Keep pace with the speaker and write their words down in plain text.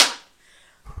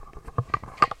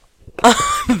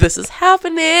This is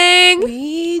happening.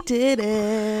 We did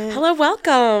it. Hello,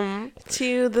 welcome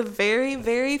To the very,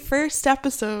 very first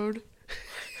episode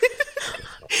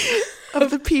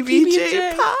of the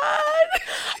PBJ pod.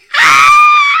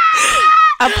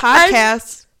 A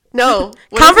podcast. No.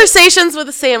 Conversations with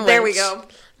a Sandwich. There we go.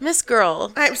 Miss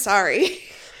Girl. I'm sorry.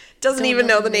 Doesn't even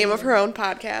know the name of her own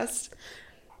podcast.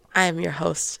 I am your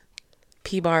host,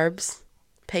 P. Barbs,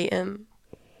 Peyton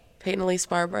Elise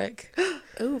Barbrick.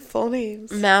 Ooh, full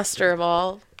names. Master of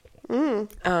all. Anything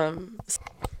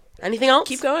else?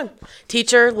 Keep going.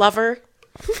 Teacher, lover.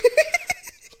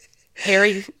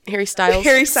 Harry Styles.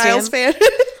 Harry Styles fan.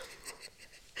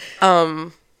 I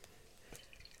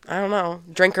don't know.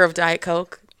 Drinker of Diet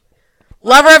Coke.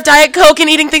 Lover of Diet Coke and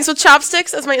eating things with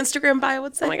chopsticks, as my Instagram bio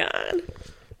would say. Oh my god.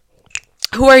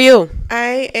 Who are you?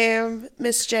 I am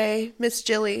Miss J, Miss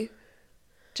Jilly.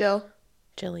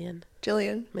 Jillian.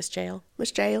 Miss Jail.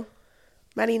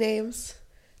 Many names,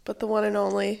 but the one and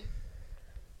only.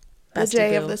 The Bestie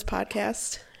J Boo. of this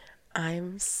podcast.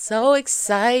 I'm so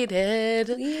excited.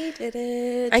 We did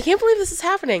it. I can't believe this is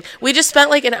happening. We just spent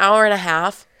like an hour and a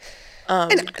half.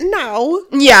 No.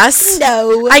 Yes.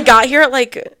 No. I got here at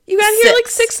like You got here like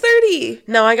 6:30.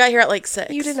 No, I got here at like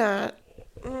 6. You did not.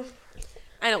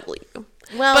 I don't believe you.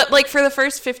 Well, But like for the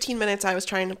first 15 minutes, I was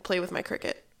trying to play with my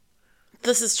Cricut.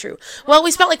 this is true. Well,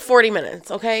 we spent like 40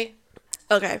 minutes, okay?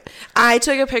 Okay. I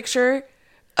took a picture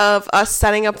of us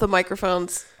setting up the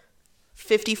microphones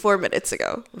 54 minutes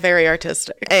ago Very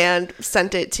artistic. and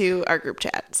sent it to our group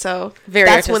chat. So Very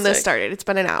that's when this artistic. started. It's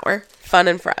been an hour. Fun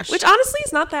and fresh. Which honestly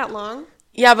is not that long.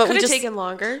 yeah, but Could we have just taken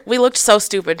longer. we looked so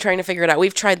stupid trying to figure it out.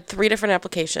 We've tried 3 different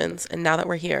applications, and now that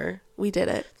we're here, We did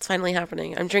it. it's finally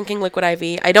happening. I'm drinking liquid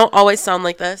IV. I don't always sound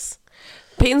like this.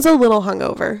 Peyton's a little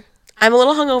hungover. I'm a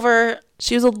little hungover.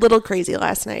 She was a little crazy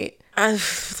last night. I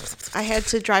had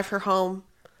to drive her home,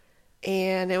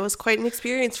 and it was quite an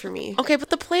experience for me. Okay, but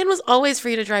the plan was always for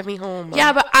you to drive me home.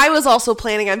 Yeah, but I was also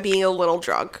planning on being a little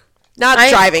drunk. Not I-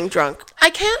 driving drunk. I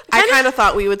can't. I kind of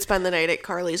thought we would spend the night at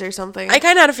Carly's or something. I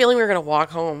kind of had a feeling we were gonna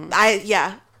walk home.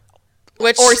 Yeah.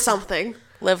 Which Or something.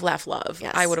 live, laugh, love.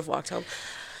 Yes. I would have walked home.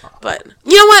 But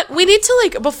you know what? We need to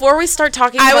like before we start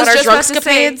talking I about was our just about to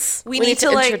say, drunkscapades. we We need need to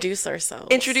to, like, introduce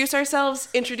ourselves.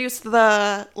 Introduce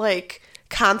the like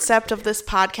concept of this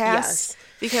podcast. Yes.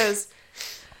 Because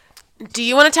Do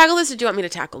you want to tackle this, or do you want me to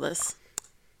tackle this,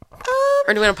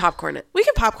 or do we want to popcorn it? we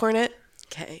can popcorn it.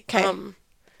 Okay. 'Kay.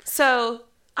 So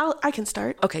I can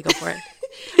start. Okay, go for it.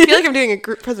 I feel like I'm doing a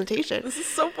group presentation. This is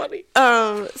so funny.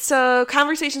 So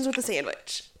conversations with a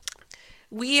sandwich.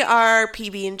 We are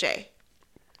PB&J,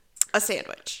 a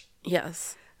sandwich.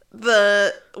 Yes.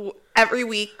 Every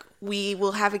week we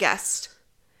will have a guest,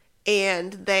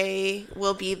 and they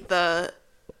will be the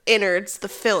innards, the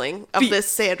filling of this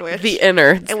sandwich. The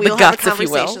innards, and we the will have a guts, if you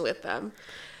conversation will. with them.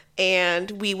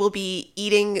 And we will be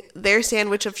eating their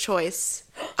sandwich of choice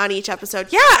on each episode.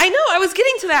 Yeah, I know. I was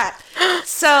getting to that.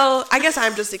 So I guess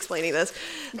I'm just explaining this.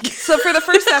 So for the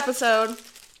first episode,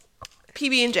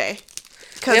 PB&J.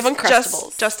 We have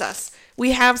Uncrustables. Just us.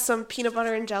 We have some peanut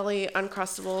butter and jelly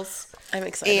Uncrustables. I'm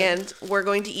excited. And we're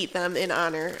going to eat them in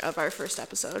honor of our first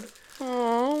episode.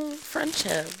 Oh,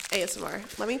 friendship.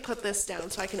 ASMR. Let me put this down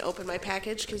so I can open my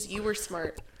package because you were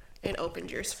smart and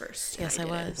opened yours first. Yes, I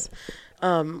didn't. was.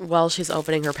 While she's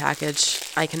opening her package,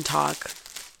 I can talk.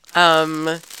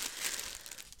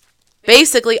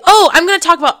 Basically, I'm going to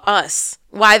talk about us.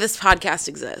 Why this podcast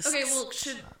exists. Okay, well,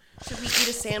 should we eat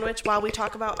a sandwich while we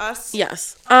talk about us?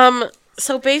 Yes.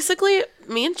 So basically,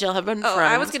 me and Jill have been friends.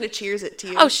 I was going to cheers it to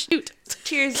you. Oh, shoot.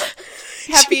 Cheers.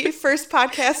 Happy first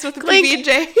podcast with the Clink.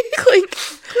 PB&J. Clink.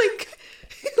 Clink.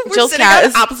 We're Jill's sitting cat on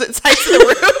is- opposite sides of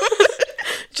the room.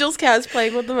 Jill's cat is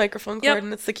playing with the microphone cord, Yep.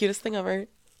 and it's the cutest thing ever.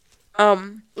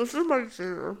 This is my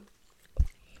favorite.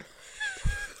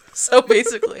 So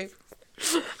basically,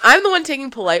 I'm the one taking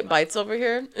polite bites over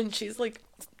here, and she's like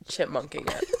chipmunking it.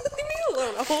 Leave me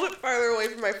alone. I'll hold it farther away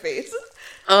from my face.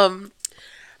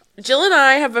 Jill and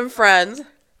I have been friends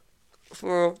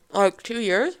for like 2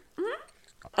 years,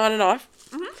 on and off.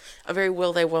 A very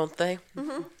will they, won't they.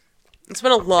 It's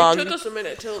been a long. It took us a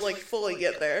minute to like fully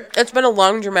get there. It's been a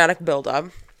long, dramatic build-up.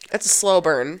 It's a slow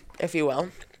burn, if you will.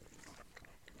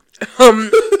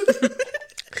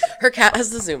 Her cat has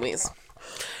the zoomies.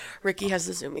 Ricky has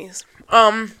the zoomies.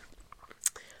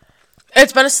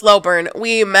 It's been a slow burn.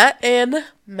 We met in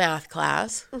math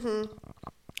class. And it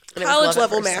was love College at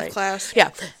level first math sight. class.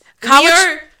 Yeah. We College.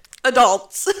 are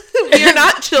adults. We are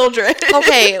not children.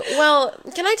 Okay, well,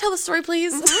 can I tell the story,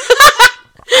 please?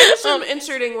 I'm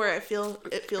inserting where it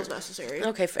feels necessary.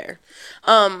 Okay, fair.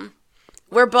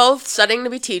 We're both studying to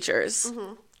be teachers.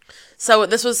 So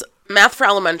this was math for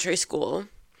elementary school.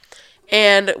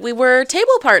 And we were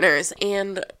table partners.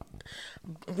 And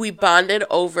we bonded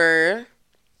over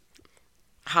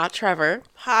Hot Trevor.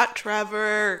 Hot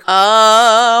Trevor.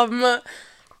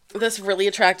 This really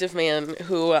attractive man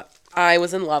who I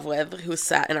was in love with, who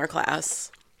sat in our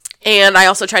class. And I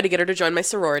also tried to get her to join my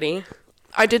sorority.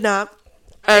 I did not.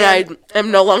 And I am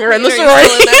no longer in the sorority.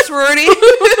 sorority. In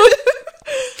that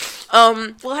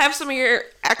sorority. We'll have some of your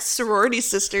ex-sorority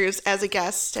sisters as a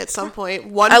guest at some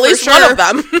point. At least one of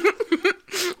them.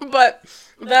 But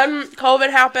then COVID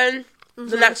happened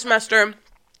the next semester.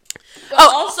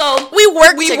 Also, we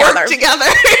worked together.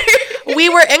 We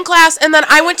were in class, and then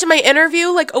I went to my interview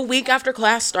like a week after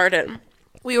class started.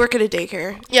 We work at a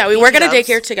daycare. Yeah, we work at a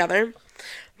daycare together.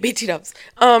 BT dubs.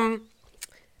 And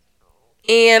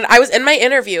I was in my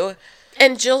interview,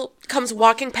 and Jill comes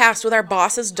walking past with our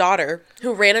boss's daughter,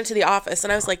 who ran into the office,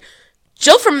 and I was like,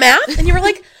 Jill from math? And you were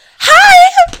like,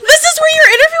 hi, this is where you're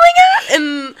interviewing at?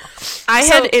 And I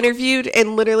had interviewed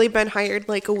and literally been hired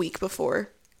like a week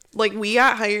before. Like, we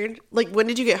got hired. Like, when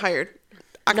did you get hired?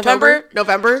 October?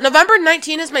 November? November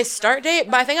 19 is my start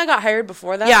date, but I think I got hired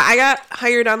before that. Yeah, I got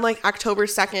hired on like October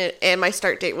 2nd, and my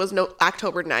start date was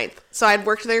October 9th. So I'd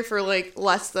worked there for like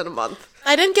less than a month.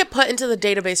 I didn't get put into the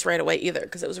database right away either,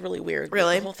 because it was really weird.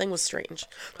 Really? The whole thing was strange.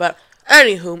 But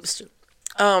anywho,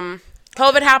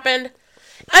 COVID happened, and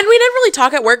we didn't really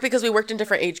talk at work because we worked in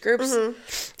different age groups.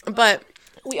 Mm-hmm. But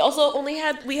we also we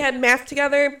had math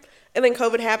together, and then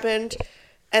COVID happened,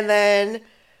 and then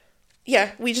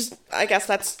yeah, I guess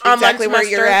that's exactly where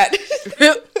you're at.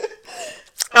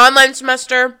 Online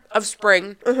semester of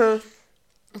spring. Mm-hmm.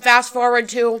 Fast forward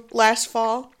to last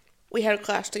fall, we had a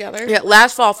class together. Yeah,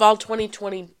 last fall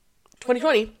 2020.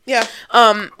 Yeah.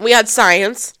 We had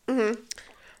science.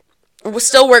 Mm-hmm. We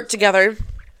still worked together.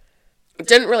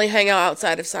 Didn't really hang out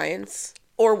outside of science.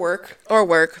 Or work. I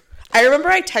remember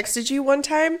I texted you one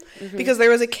time because there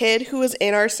was a kid who was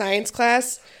in our science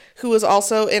class who was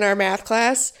also in our math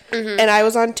class, and I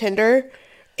was on Tinder,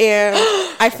 and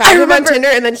I found him on Tinder,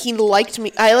 and then he liked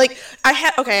me. I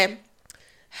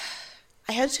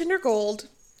had Tinder Gold.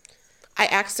 I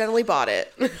accidentally bought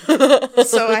it. Richard,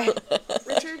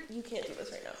 you can't do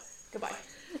this right now. Goodbye.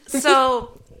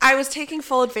 So I was taking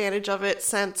full advantage of it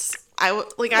since I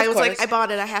was like, I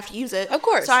bought it, I have to use it. Of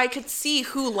course. So I could see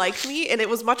who liked me, and it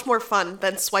was much more fun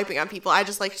than swiping on people. I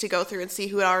just like to go through and see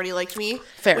who had already liked me.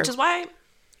 Fair. Which is why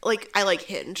I like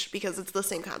Hinge, because it's the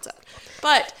same concept.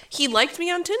 But he liked me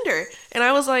on Tinder, and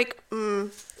I was like,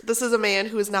 this is a man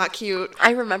who is not cute.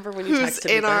 I remember when you texted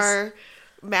me in our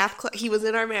math class. He was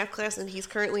in our math class, and he's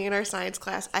currently in our science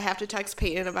class. I have to text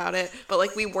Peyton about it,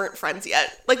 but we weren't friends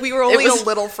yet. We were only a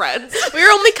little friends. We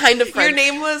were only kind of friends. Your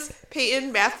name was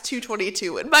Peyton Math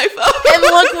 222 in my phone. And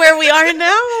look where we are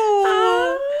now.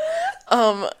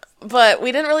 But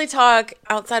we didn't really talk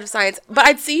outside of science. But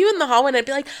I'd see you in the hallway, and I'd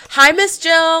be like, hi, Miss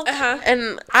Jill.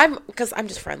 And because I'm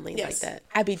just friendly like that.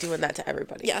 I'd be doing that to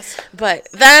everybody. Yes. But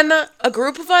then a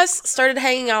group of us started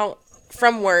hanging out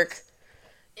from work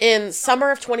in summer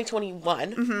of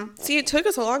 2021. Mm-hmm. See, it took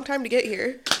us a long time to get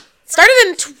here. Started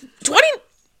in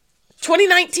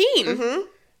 2019. Mm-hmm.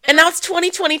 And now it's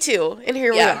 2022. And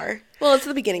here we are. Well, it's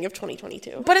the beginning of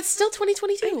 2022. But it's still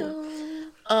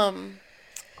 2022.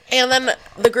 And then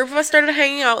the group of us started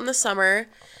hanging out in the summer.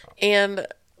 And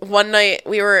one night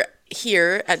we were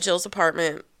here at Jill's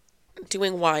apartment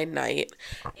doing wine night.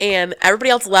 And everybody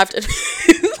else left.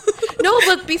 No,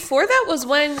 but before that was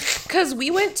because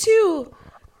we went to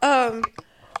On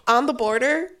the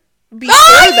Border before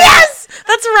that. Yes!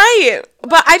 That's right.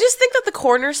 But I just think that the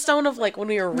cornerstone of when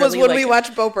we were really was when we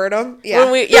watched Bo Burnham.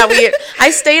 Yeah.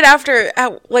 I stayed after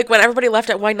when everybody left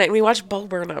at wine night, and we watched Bo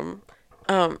Burnham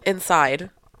inside.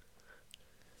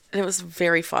 And it was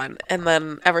very fun. And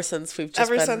then ever since we've just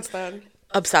been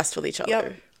obsessed with each other.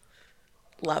 Yep.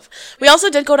 Love. We also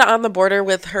did go to On the Border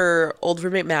with her old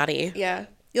roommate Maddie. Yeah.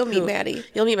 You'll meet Maddie.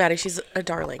 She's a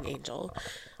darling angel.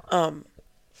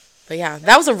 But yeah,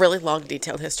 that was a really long,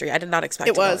 detailed history. I did not expect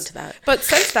to go into that. But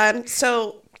since then,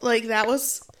 that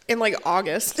was in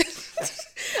August.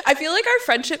 I feel like our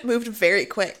friendship moved very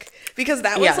quick because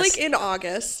that was in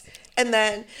August. And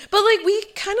then, but we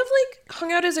kind of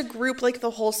hung out as a group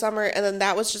the whole summer, and then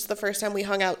that was just the first time we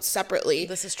hung out separately.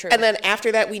 This is true. And then after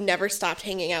that, we never stopped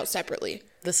hanging out separately.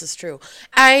 This is true.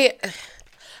 I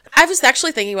was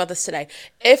actually thinking about this today.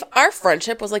 If our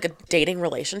friendship was a dating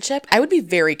relationship, I would be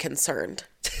very concerned.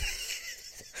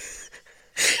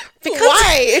 Because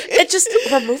why?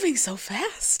 We're moving so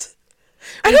fast.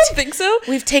 I don't think so.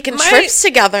 We've taken trips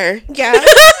together. Yeah.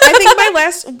 I I think my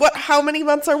last, how many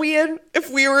months are we in if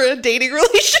we were in a dating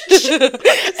relationship?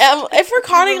 If we're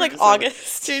counting like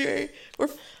August. January.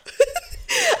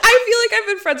 I feel like I've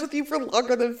been friends with you for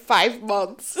longer than 5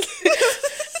 months.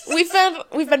 We've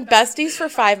been besties for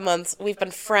 5 months. We've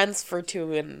been friends for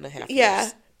 2.5 years.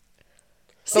 Yeah.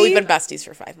 But we've been besties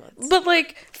for 5 months. But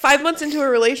like 5 months into a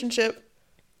relationship.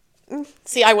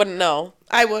 See, I wouldn't know.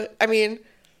 I was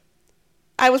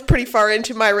pretty far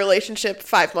into my relationship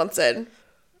 5 months in.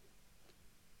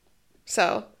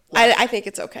 So I think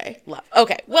it's okay. Love.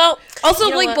 Okay. Well, also,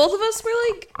 you know, like, both of us were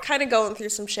like kind of going through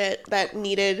some shit that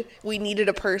we needed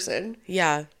a person.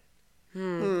 Yeah.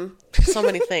 So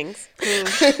many things.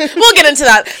 We'll get into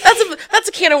that. That's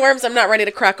a can of worms I'm not ready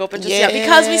to crack open just yet,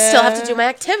 because we still have to do my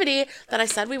activity that I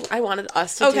said I wanted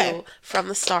us to do from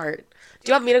the start.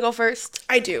 Do you want me to go first?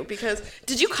 I do, because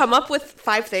did you come up with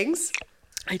 5 things?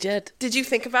 I did. Did you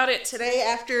think about it today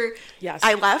after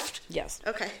I left? Yes.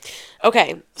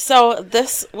 Okay, so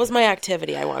this was my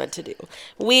activity I wanted to do.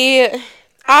 We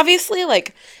obviously,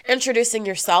 like, introducing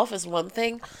yourself is one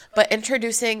thing, but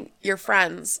introducing your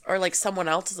friends or like someone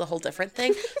else is a whole different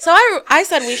thing. So I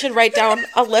said we should write down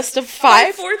a list of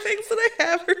 5. 4 things that I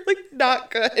have are like not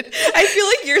good. I feel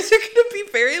like yours are going to be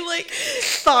very like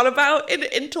thought about and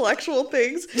intellectual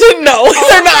things. No, they're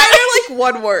not. Mine are like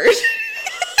one word.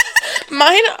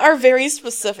 Mine are very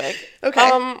specific.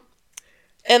 Okay.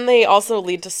 And they also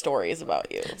lead to stories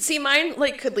about you. See, mine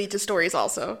like could lead to stories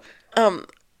also. Also,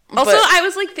 I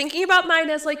was like thinking about mine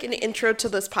as like an intro to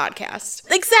this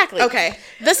podcast. Exactly. Okay.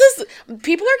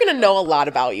 People are going to know a lot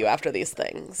about you after these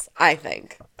things, I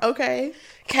think. Okay.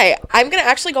 Okay, I'm going to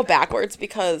actually go backwards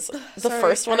because the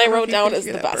first one I wrote down is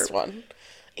the best one.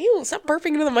 Ew, stop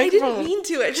burping into the microphone. I didn't mean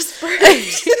to. I just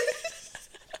burped.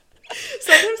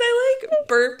 Sometimes I like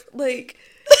burp like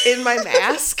in my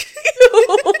mask.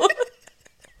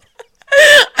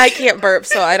 I can't burp,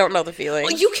 so I don't know the feeling.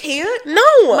 Well, you can't?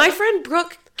 No. My friend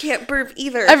Brooke can't burp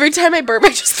either. Every time I burp, I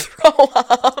just throw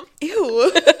up.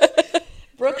 Ew.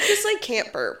 Brooke just like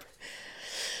can't burp.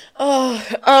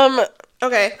 Oh,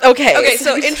 Okay. Okay,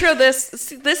 so intro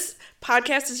this. This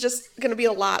podcast is just going to be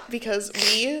a lot because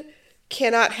we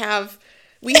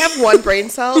have one brain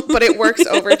cell, but it works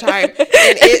overtime. And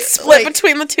it's split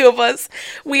between the two of us.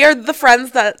 We are the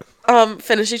friends that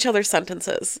finish each other's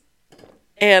sentences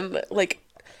and like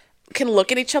can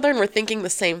look at each other and we're thinking the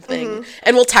same thing.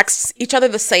 And we'll text each other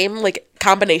the same like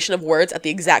combination of words at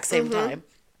the exact same time.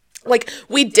 Like,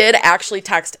 we did actually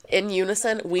text in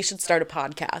unison, we should start a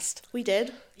podcast. We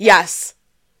did? Yes.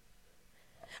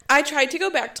 I tried to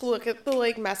go back to look at the,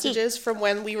 like, messages from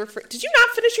when we were... Did you not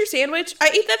finish your sandwich? I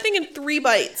ate that thing in 3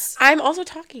 bites. I'm also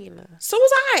talking. So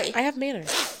was I. I have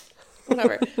manners.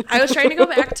 Whatever. I was trying to go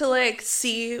back to, like,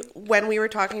 see when we were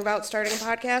talking about starting a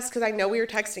podcast, because I know we were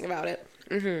texting about it.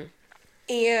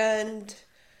 And...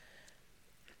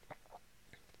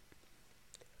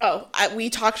 we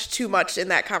talked too much in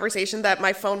that conversation that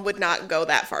my phone would not go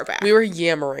that far back. We were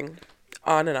yammering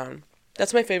on and on.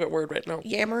 That's my favorite word right now.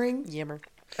 Yammering? Yammer.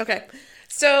 Okay.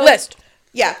 So... List.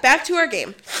 Yeah, back to our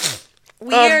game.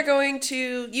 We are going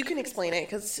to... You can explain it,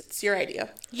 because it's your idea.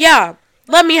 Yeah.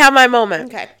 Let me have my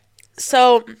moment. Okay.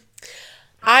 So,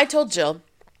 I told Jill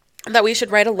that we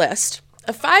should write a list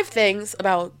of 5 things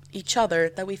about each other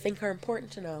that we think are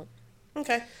important to know.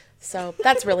 Okay. So,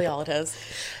 that's really all it is.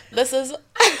 This is...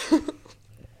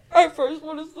 Our first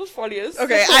one is the funniest.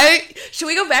 Okay, should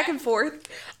we go back and forth?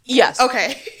 Yes.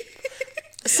 Okay.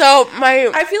 So,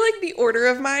 I feel like the order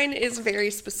of mine is very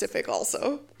specific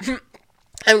also.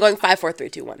 I'm going 5, 4, 3,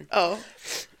 2, 1. Oh.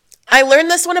 I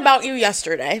learned this one about you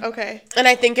yesterday. Okay. And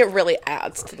I think it really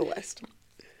adds to the list.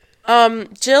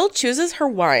 Jill chooses her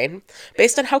wine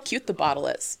based on how cute the bottle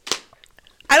is.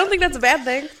 I don't think that's a bad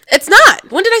thing. It's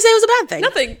not. When did I say it was a bad thing?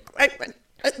 Nothing.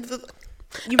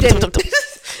 You didn't.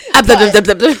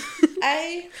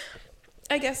 I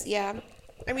guess, yeah.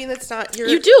 I mean, that's not your...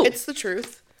 You do. It's the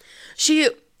truth.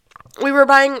 We were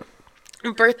buying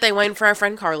birthday wine for our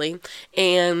friend Carly,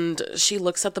 and she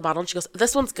looks at the bottle and she goes,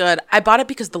 "This one's good. I bought it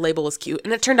because the label was cute,"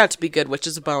 and it turned out to be good, which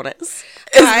is a bonus.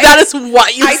 That is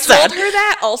what you said. I told her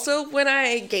that also when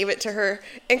I gave it to her,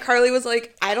 and Carly was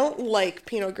like, "I don't like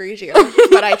Pinot Grigio,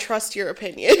 but I trust your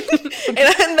opinion." and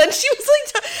then she was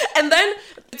like, and then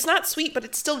it's not sweet, but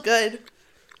it's still good.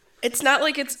 It's not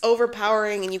like it's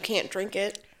overpowering and you can't drink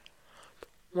it.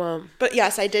 Well, but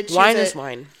yes, I did choose wine is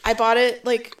wine. I bought it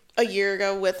like a year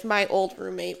ago with my old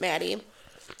roommate, Maddie.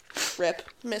 Rip.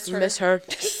 Miss her.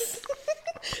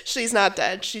 She's not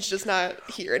dead. She's just not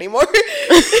here anymore.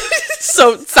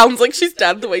 So it sounds like she's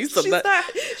dead the way you said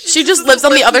that. She just lives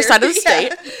on the other side of the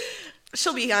state.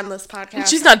 She'll be on this podcast.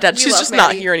 She's not dead. We She's just Maddie.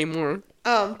 not here anymore.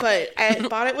 But I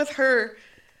bought it with her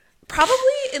probably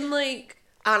in, like,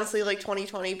 honestly, like,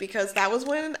 2020, because that was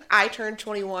when I turned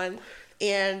 21,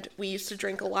 and we used to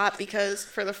drink a lot because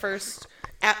for the first,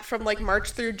 from, like,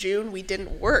 March through June, we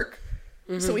didn't work.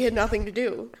 So we had nothing to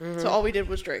do. So all we did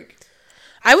was drink.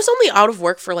 I was only out of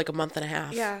work for like a month and a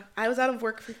half. Yeah, I was out of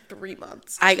work for 3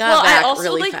 months. I got back I also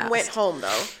really like fast. went home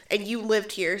though, and you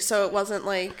lived here, so it wasn't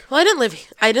like. Well, I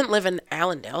didn't live in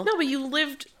Allendale. No, but you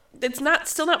lived. It's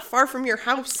still not far from your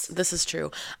house. This is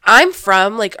true. I'm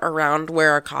from like around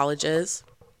where our college is.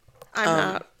 I'm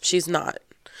not. She's not.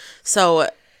 So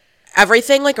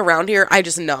everything like around here, I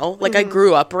just know. Like I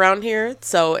grew up around here,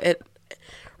 so it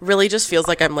really just feels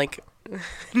like I'm like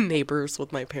neighbors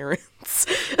with my parents.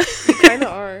 You kind of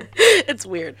are. It's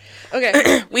weird.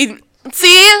 Okay. We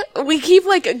keep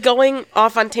like going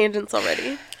off on tangents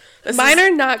already. Mine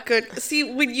are not good. See,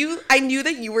 I knew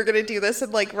that you were gonna do this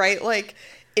and like write like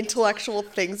intellectual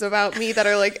things about me that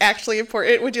are like actually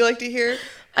important. Would you like to hear?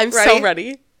 I'm so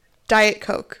ready. Diet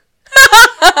Coke.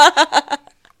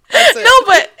 No,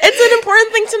 but it's an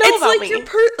important thing to know about me.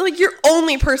 It's like your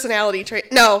only personality trait.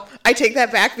 No, I take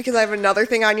that back because I have another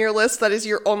thing on your list that is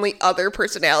your only other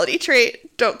personality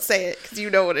trait. Don't say it because you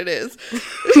know what it is.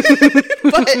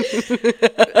 But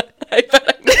I bet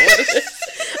I know what it is.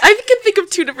 I can think of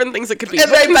 2 different things it could be.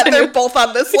 And I bet they're both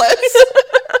on this list.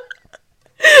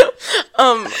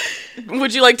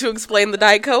 Would you like to explain the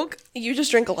Diet Coke? You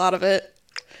just drink a lot of it.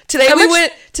 Today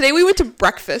we went to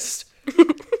breakfast.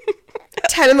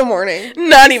 10 in the morning.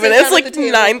 Not even. It's like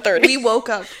 9:30. We woke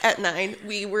up at 9.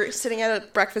 We were sitting at a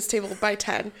breakfast table by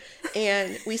 10.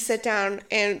 And we sit down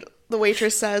and the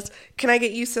waitress says, "Can I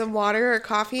get you some water or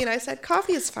coffee?" And I said,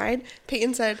 "Coffee is fine."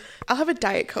 Peyton said, "I'll have a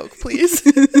Diet Coke, please."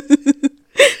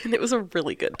 And it was a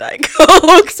really good Diet Coke.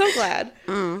 I'm so glad.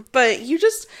 But you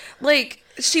just, like,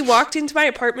 she walked into my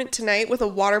apartment tonight with a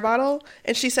water bottle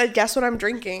and she said, "Guess what I'm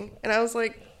drinking?" And I was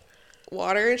like,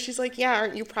 "Water?" And she's like, "Yeah,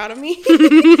 aren't you proud of me?"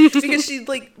 Because she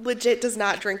like legit does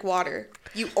not drink water.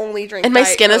 You only drink and my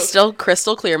Diet skin Coke. is still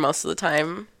crystal clear most of the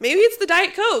time. Maybe it's the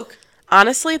Diet Coke.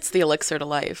 Honestly, it's the elixir to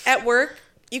life. At work,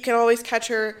 you can always catch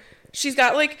her. She's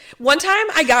got like, one time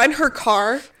I got in her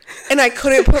car and I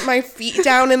couldn't put my feet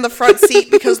down in the front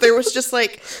seat because there was just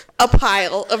like a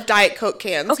pile of Diet Coke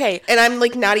cans. Okay. And I'm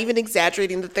like not even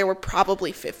exaggerating that there were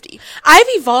probably 50. I've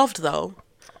evolved though.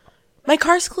 My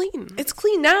car's clean. It's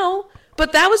clean now.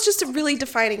 But that was just a really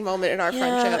defining moment in our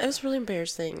friendship. It was really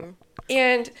embarrassing.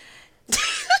 And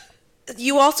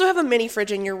you also have a mini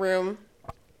fridge in your room,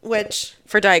 which...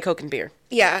 For Diet Coke and beer.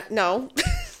 Yeah, no.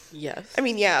 Yes. I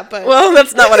mean, yeah, but... Well,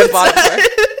 that's not what I bought it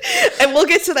for. And we'll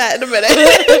get to that in a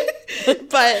minute.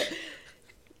 But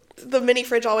the mini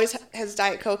fridge always has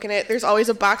Diet Coke in it. There's always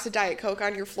a box of Diet Coke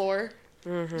on your floor.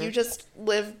 Mm-hmm. You just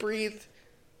live, breathe,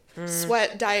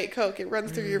 sweat Diet Coke. It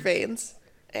runs through your veins.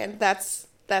 And that's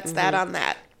that on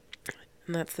that.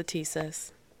 And that's the tea,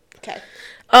 sis. Okay.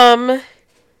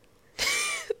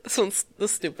 This one's the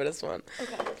stupidest one.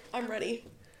 Okay, I'm ready.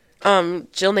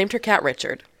 Jill named her cat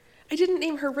Richard. I didn't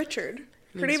name her Richard.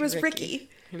 Her name is Ricky.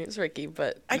 Her name's Ricky,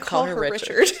 but I call her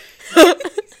Richard.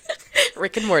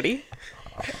 Rick and Morty.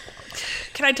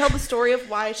 Can I tell the story of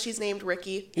why she's named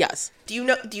Ricky? Yes. Do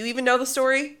you even know the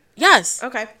story? Yes.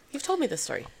 Okay. You've told me this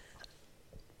story.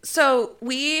 So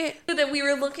we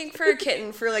were looking for a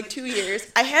kitten for like 2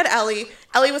 years. I had Ellie.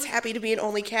 Ellie was happy to be an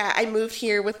only cat. I moved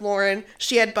here with Lauren.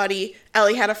 She had Buddy.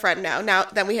 Ellie had a friend now.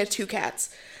 Then we had 2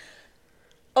 cats.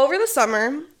 Over the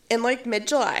summer, in like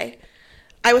mid-July,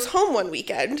 I was home one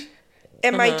weekend,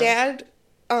 and my dad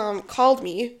called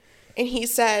me, and he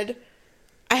said,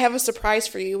 "I have a surprise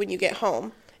for you when you get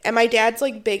home." And my dad's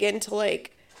like big into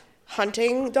like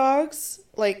hunting dogs.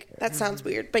 Like, that sounds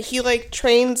weird, but he like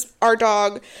trains our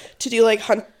dog to do like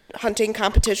hunting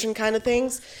competition kind of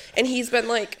things. And he's been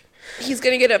like, he's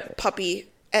gonna get a puppy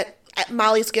at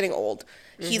Molly's getting old.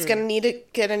 He's gonna need to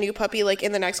get a new puppy like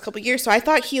in the next couple years. So I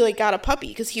thought he like got a puppy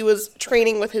because he was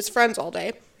training with his friends all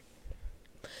day.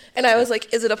 And I was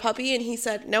like, "Is it a puppy?" And he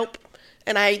said, "Nope."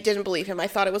 And I didn't believe him. I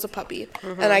thought it was a puppy.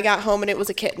 And I got home and it was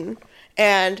a kitten.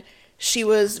 And she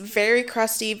was very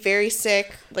crusty, very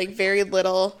sick, like very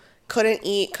little. Couldn't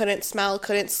eat, couldn't smell,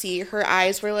 couldn't see. Her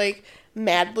eyes were like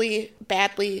badly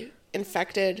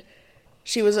infected.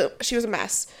 She was a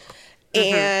mess.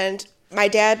 And my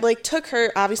dad like took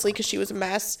her obviously because she was a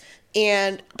mess.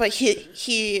 But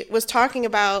he was talking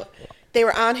about they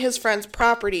were on his friend's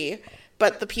property,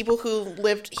 but the people who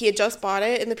lived, he had just bought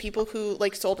it, and the people who,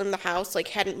 like, sold him the house, like,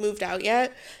 hadn't moved out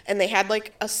yet, and they had,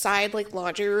 like, a side, like,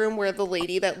 laundry room where the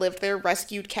lady that lived there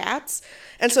rescued cats,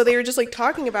 and so they were just, like,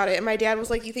 talking about it, and my dad was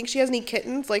like, you think she has any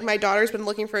kittens? Like, my daughter's been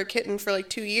looking for a kitten for, like,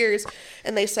 2 years,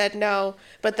 and they said no,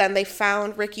 but then they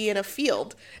found Ricky in a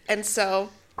field, and so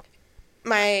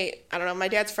my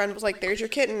dad's friend was like, there's your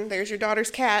kitten, there's your daughter's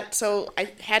cat, so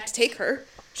I had to take her.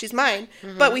 She's mine.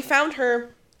 Mm-hmm. But we found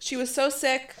her. She was so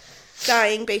sick,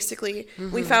 dying, basically.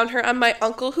 Mm-hmm. We found her on my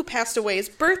uncle who passed away's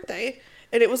birthday,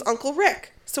 and it was Uncle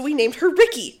Rick. So we named her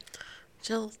Ricky.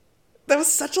 Jill. That was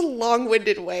such a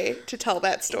long-winded way to tell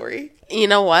that story. You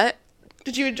know what?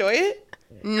 Did you enjoy it?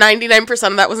 99%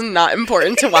 of that was not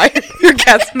important to why your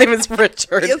cat's name is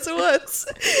Richard. Yes, it was.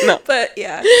 No. But,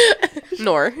 yeah.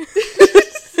 Nor.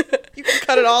 You can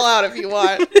cut it all out if you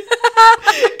want.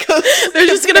 There's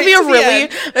just going to be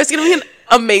there's going to be an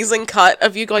amazing cut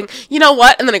of you going, you know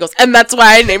what? And then it goes, and that's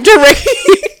why I named her Ricky.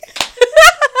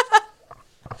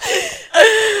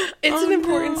 It's an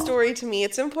important story to me.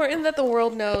 It's important that the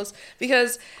world knows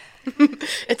because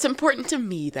it's important to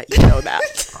me that you know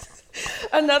that.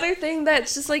 Another thing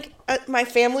that's just like my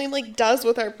family like does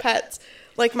with our pets,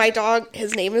 like my dog,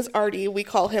 his name is Artie. We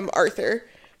call him Arthur.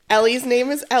 Ellie's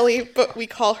name is Ellie, but we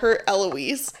call her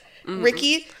Eloise. Mm-hmm.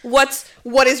 Ricky, what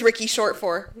is Ricky short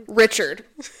for? Richard.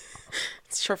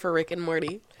 It's short for Rick and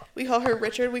Morty. We call her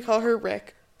Richard. We call her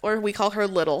Rick, or we call her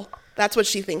Little. That's what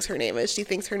she thinks her name is. She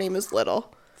thinks her name is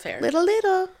Little. Fair. Little.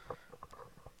 Little.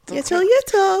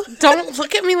 Don't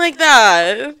look at me like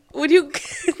that. Would you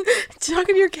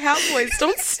talking to your cat voice?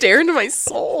 Don't stare into my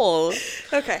soul.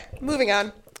 Okay, moving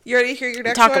on. You ready to hear your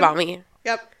next Talk one? about me.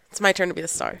 Yep. It's my turn to be the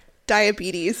star.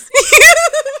 Diabetes.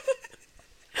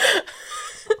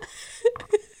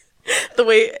 The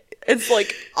way it's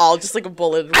like all just like a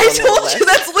bullet. I told you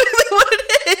that's literally what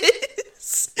it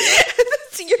is.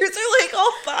 Yours are like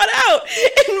all thought out,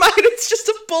 and mine is just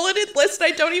a bulleted list.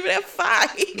 I don't even have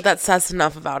 5. That says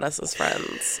enough about us as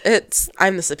friends.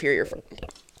 I'm the superior friend.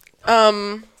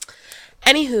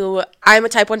 Anywho, I'm a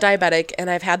type 1 diabetic, and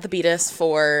I've had the beatus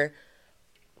for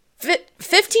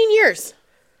 15 years.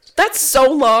 That's so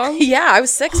long. Yeah, I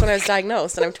was 6 when I was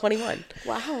diagnosed, and I'm 21.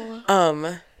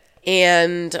 Wow.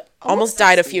 And almost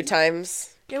died a few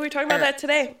times. Yeah, we were talking about that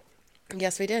today.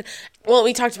 Yes, we did. Well,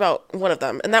 we talked about one of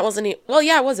them, and that wasn't... Well,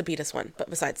 yeah, it was a beatus one, but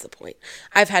besides the point.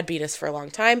 I've had beatus for a long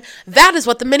time. That is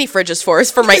what the mini fridge is for my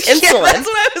insulin. Yeah, that's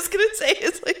what I was going to say.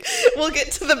 It's like, we'll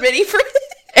get to the mini fridge.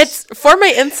 It's for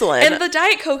my insulin. And the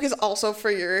Diet Coke is also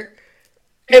for your...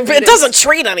 It doesn't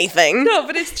treat anything. No,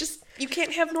 but it's just... You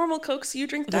can't have normal Coke, so you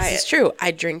drink Diet. This is true.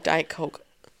 I drink Diet Coke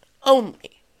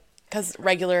only. Because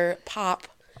regular pop,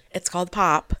 it's called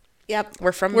pop. Yep.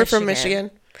 We're from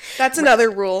Michigan. That's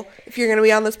another rule. If you're going to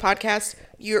be on this podcast,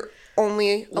 you're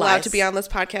only allowed to be on this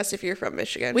podcast if you're from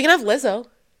Michigan. We can have Lizzo.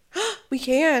 We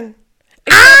can.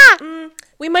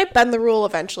 We might bend the rule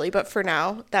eventually, but for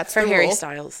now, that's for the Harry rule.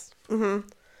 Styles. Mm-hmm.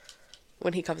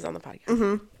 When he comes on the podcast.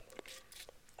 Mm-hmm.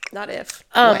 Not if.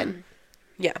 When.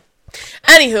 Yeah.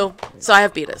 Anywho, so I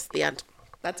have beatus. The end.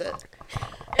 That's it.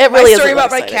 It really my story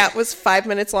about my exciting. cat was 5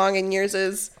 minutes long, and yours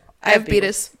is I have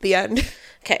beatus. The end.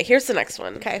 Okay, here's the next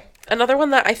one. Okay. Another one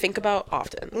that I think about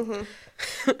often.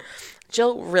 Mm-hmm.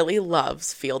 Jill really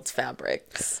loves Fields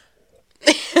fabrics.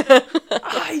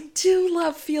 I do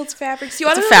love Fields fabrics. You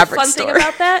want to know the fun thing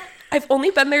about that? I've only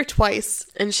been there twice.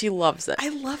 And she loves it. I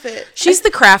love it. She's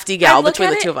the crafty gal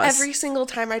between the two of us. Every single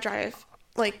time I drive,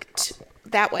 like,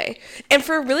 that way. And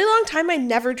for a really long time, I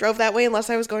never drove that way unless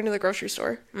I was going to the grocery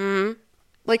store. Mm-hmm.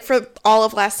 Like, for all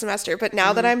of last semester. But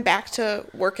now that I'm back to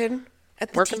working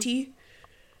at the TT,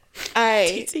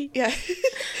 I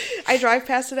drive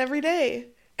past it every day.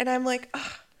 And I'm like,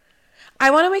 ugh,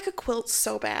 I want to make a quilt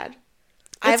so bad.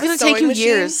 It's going to take you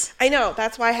years. I know.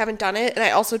 That's why I haven't done it. And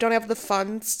I also don't have the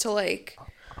funds to, like,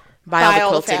 buy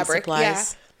all the quilting supplies. Yeah.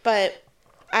 But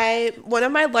one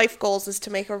of my life goals is to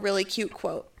make a really cute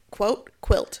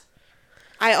quilt.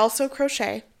 I also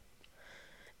crochet.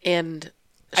 And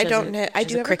I don't knit. I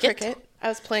do have a cricket. I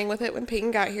was playing with it when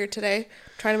Peyton got here today,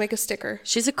 trying to make a sticker.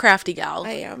 She's a crafty gal.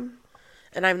 I am.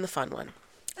 And I'm the fun one.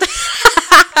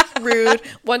 Rude.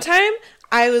 One time,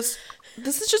 this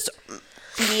is just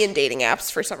me in dating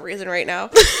apps for some reason right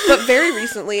now. But very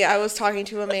recently, I was talking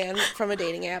to a man from a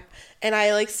dating app, and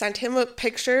I, like, sent him a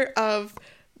picture of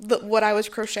what I was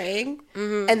crocheting,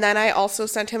 and then I also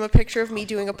sent him a picture of me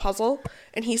doing a puzzle,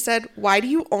 and he said, "Why do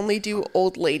you only do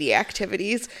old lady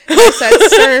activities?" And I said,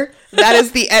 "Sir, that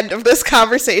is the end of this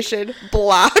conversation.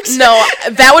 Blocked." No,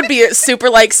 that would be super,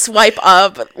 like, swipe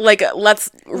up, like, let's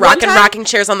rocking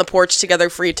chairs on the porch together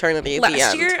for eternity at the end.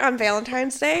 Last year on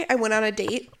Valentine's Day, I went on a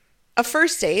date, a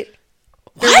first date.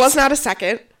 There was not a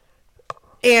second.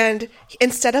 And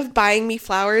instead of buying me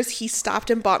flowers, he stopped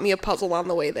and bought me a puzzle on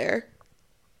the way there.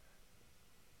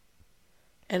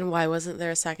 And why wasn't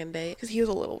there a second date? Because he was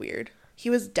a little weird. He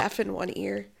was deaf in one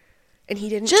ear. And he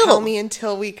didn't tell me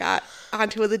until we got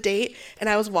onto the date. And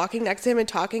I was walking next to him and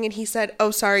talking. And he said,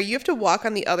 "Oh, sorry, you have to walk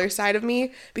on the other side of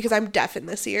me because I'm deaf in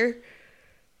this ear."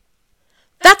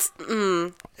 That's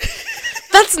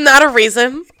not a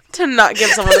reason to not give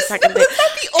someone a second date. That's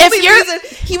not the only reason.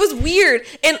 He was weird.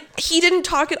 And he didn't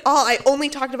talk at all. I only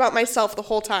talked about myself the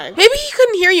whole time. Maybe he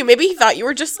couldn't hear you. Maybe he thought you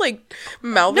were just, like,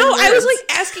 mouthing words. I was, like,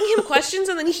 asking him questions,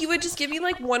 and then he would just give me,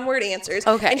 like, one-word answers.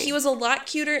 Okay. And he was a lot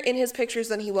cuter in his pictures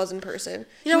than he was in person.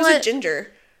 You know he was what? a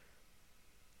ginger.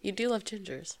 You do love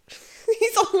gingers.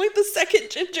 He's only the second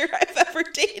ginger I've ever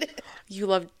dated. You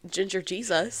love Ginger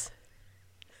Jesus.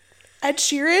 Ed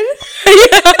Sheeran?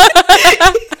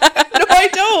 No, I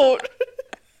don't.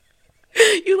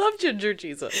 You love Ginger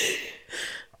Jesus.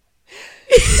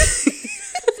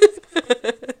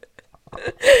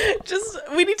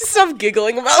 We need to stop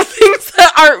giggling about things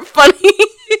that aren't funny.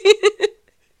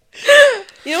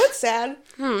 You know what's sad?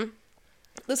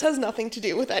 This has nothing to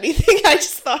do with anything. I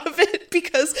just thought of it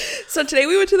because, so today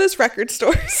we went to this record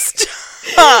store.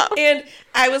 And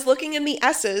I was looking in the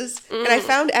S's, and I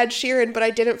found Ed Sheeran, but I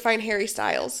didn't find Harry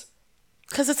Styles.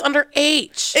 Because it's under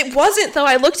H. It wasn't, though.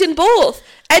 I looked in both.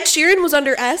 Ed Sheeran was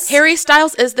under S. Harry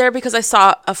Styles is there because I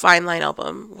saw a Fine Line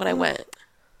album when I went.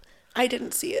 I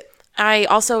didn't see it. I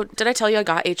also, did I tell you I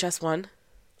got HS1?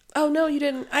 Oh, no, you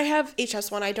didn't. I have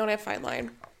HS1. I don't have Fine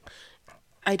Line.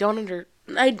 I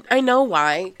know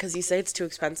why, because you say it's too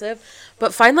expensive,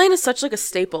 but Fine Line is such like a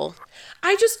staple.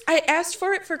 I asked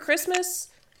for it for Christmas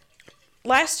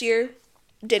last year,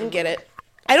 didn't get it.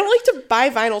 I don't like to buy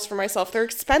vinyls for myself. They're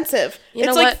expensive.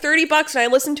 It's like $30 and I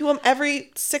listen to them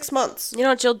every 6 months. You know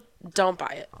what, Jill? Don't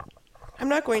buy it. I'm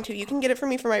not going to. You can get it for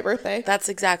me for my birthday. That's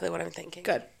exactly what I'm thinking.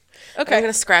 Good. Okay. I'm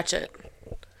going to scratch it.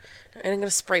 And I'm going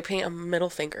to spray paint a middle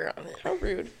finger on it. How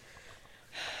rude.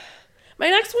 My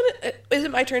next one, is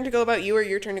it my turn to go about you or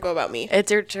your turn to go about me?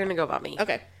 It's your turn to go about me.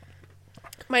 Okay.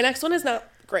 My next one is not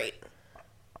great.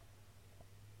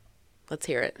 Let's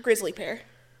hear it. Grizzly pear.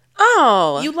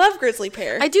 Oh. You love grizzly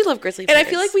pear. I do love grizzly pears. And I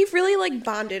feel like we've really, like,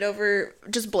 bonded over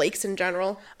just Blake's in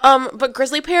general. But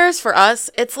grizzly pears, for us,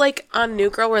 it's like on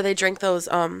New Girl where they drink those,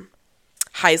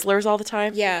 Heislers all the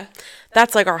time. Yeah.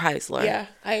 That's like our Heisler. Yeah,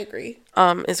 I agree.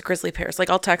 Is grizzly pears. Like,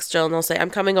 I'll text Jill and they'll say, I'm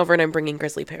coming over and I'm bringing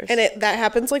grizzly pears. And that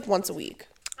happens, like, once a week.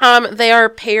 They are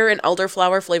pear and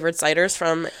elderflower flavored ciders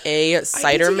from a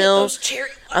cider mill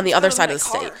on the other side of the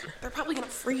state. They're probably going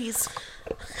to freeze.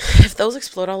 If those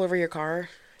explode all over your car,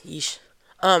 yeesh.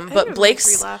 But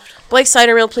Blake's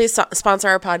Cider Mill, please sponsor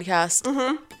our podcast.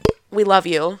 Mm-hmm. We love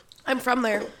you. I'm from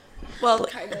there. Well,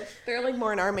 kind of. They're like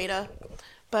more in Armada,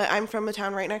 but I'm from the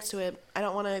town right next to it. I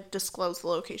don't want to disclose the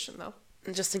location though,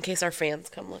 just in case our fans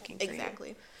come looking for exactly.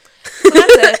 You. So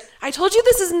that's it. I told you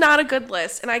this is not a good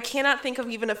list, and I cannot think of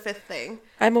even a fifth thing.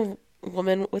 I'm a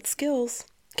woman with skills.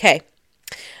 Okay.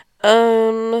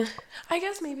 I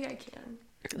guess maybe I can.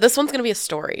 This one's gonna be a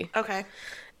story. Okay.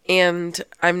 And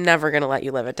I'm never going to let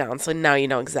you live it down. So now you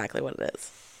know exactly what it is.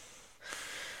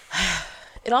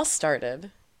 It all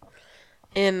started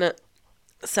in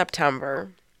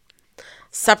September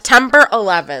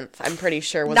 11th, I'm pretty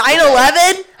sure.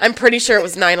 9/11? I'm pretty sure it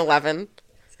was 9/11.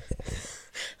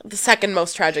 The second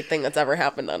most tragic thing that's ever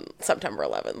happened on September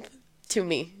 11th. To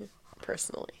me,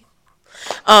 personally.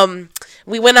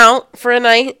 We went out for a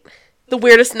night. The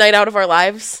weirdest night out of our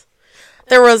lives.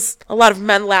 There was a lot of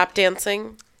men lap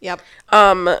dancing. Yep.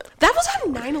 That was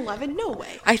on 9/11? No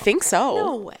way. I think so.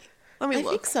 No way. Let me look. I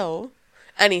think so.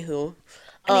 Anywho,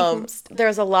 there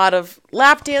was a lot of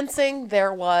lap dancing.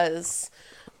 There was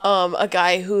a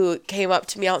guy who came up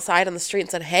to me outside on the street and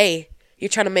said, "Hey, you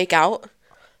trying to make out?"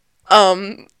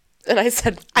 And I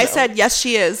said, no. I said, yes,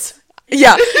 she is.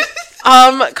 Yeah.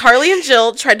 Carly and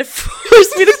Jill tried to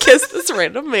force me to kiss this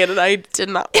random man, and I did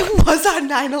not. It was on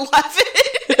 9/11.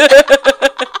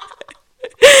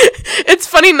 It's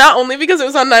funny not only because it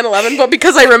was on 9/11, but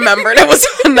because I remembered it was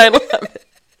on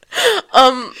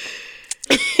 9/11.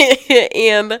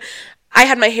 And I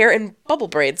had my hair in bubble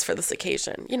braids for this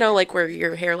occasion. You know, like where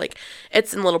your hair, like,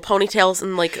 it's in little ponytails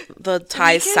and, like, the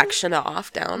ties section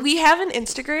off down. We have an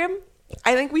Instagram.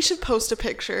 I think we should post a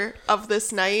picture of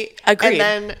this night. Agreed.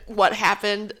 And then what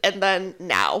happened, and then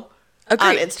now. Agreed.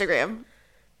 On Instagram.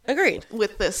 Agreed.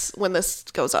 With this, when this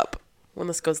goes up. When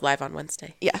this goes live on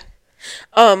Wednesday. Yeah.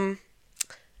 Anywho,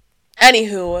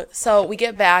 so we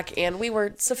get back and we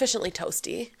were sufficiently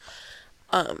toasty.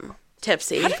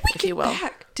 tipsy, How did we if get you will.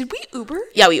 back? Did we Uber?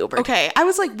 Yeah, we Ubered. Okay, I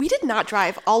was like, we did not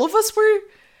drive. All of us were...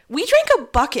 We drank a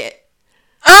bucket.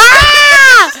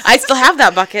 Ah! I still have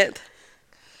that bucket.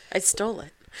 I stole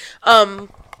it.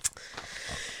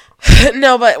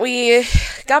 No, but we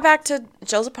got back to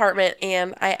Jill's apartment,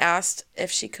 and I asked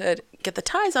if she could get the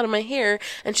ties out of my hair,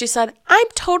 and she said, I'm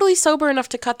totally sober enough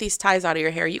to cut these ties out of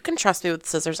your hair. You can trust me with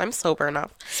scissors. I'm sober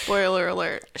enough. Spoiler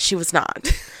alert. She was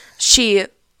not. She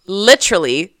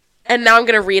literally, and now I'm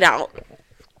going to read out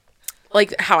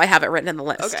like how I have it written in the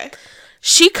list. Okay.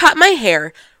 She cut my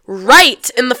hair right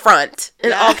in the front,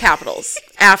 in all capitals,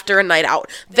 after a night out.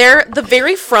 The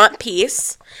very front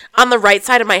piece on the right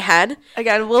side of my head.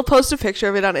 Again, we'll post a picture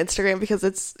of it on Instagram because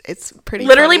it's pretty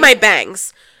literally funny. my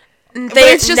bangs.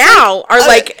 They just now are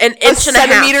like an inch and a half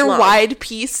centimeter long. wide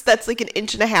piece that's like an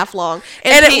inch and a half long.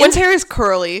 And Peyton's hair is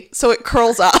curly, so it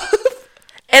curls up.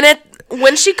 And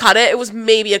when she cut it, it was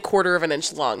maybe a quarter of an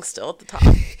inch long still at the top.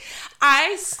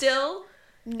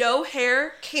 No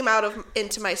hair came out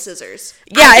into my scissors.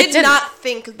 Yeah, I it didn't. not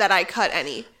think that I cut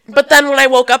any. But then when I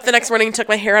woke up the next morning and took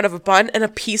my hair out of a bun and a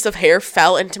piece of hair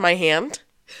fell into my hand.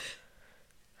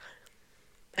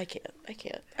 I can't.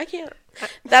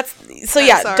 That's so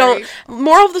yeah, don't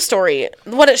moral of the story.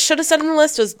 What it should have said in the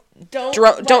list was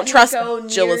don't trust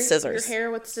Jill with scissors. Your hair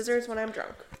with scissors when I'm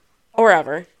drunk. Or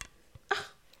ever.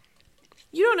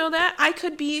 You don't know that. I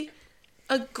could be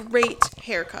a great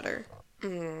hair cutter.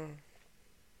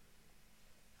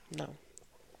 No.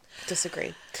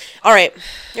 Disagree. All right.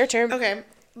 Your turn. Okay.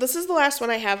 This is the last one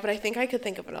I have, but I think I could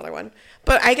think of another one.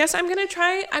 But I guess I'm gonna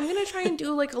try and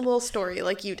do like a little story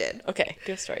like you did. Okay,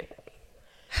 do a story.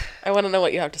 I want to know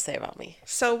what you have to say about me.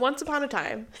 So once upon a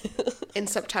time, in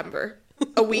September,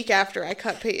 a week after I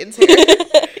cut Peyton's hair,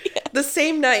 the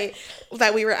same night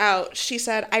that we were out, she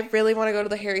said, I really want to go to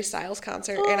the Harry Styles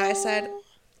concert. Aww. And I said,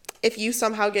 if you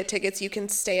somehow get tickets, you can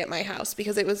stay at my house,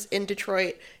 because it was in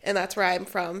Detroit, and that's where I'm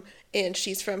from, and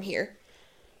she's from here.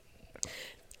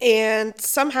 And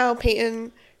somehow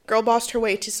Peyton girl bossed her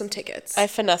way to some tickets. I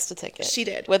finessed a ticket. She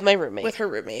did. With my roommate. With her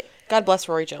roommate. God bless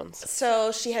Rory Jones.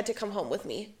 So she had to come home with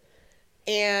me.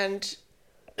 And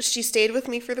she stayed with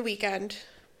me for the weekend.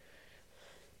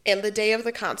 And the day of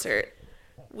the concert,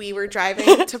 we were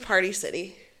driving to Party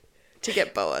City to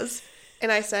get boas.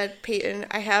 And I said, Peyton,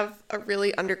 I have a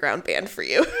really underground band for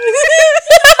you. No!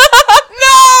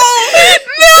 I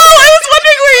was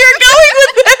wondering where you're going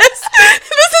with this.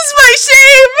 This is my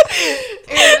shame.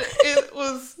 And it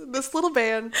was this little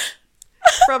band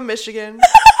from Michigan.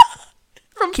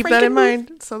 Keep that in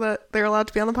mind so that they're allowed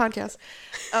to be on the podcast.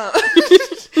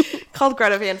 Called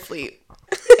Greta Van Fleet.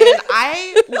 And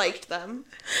I liked them.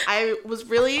 I was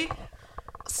really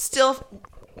still...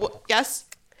 Yes?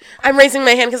 I'm raising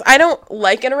my hand because I don't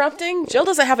like interrupting. Jill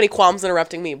doesn't have any qualms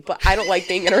interrupting me, but I don't like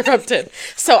being interrupted.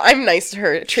 So I'm nice to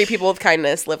her. Treat people with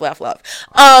kindness. Live, laugh, love.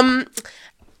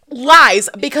 Lies,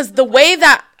 because the way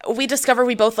that we discovered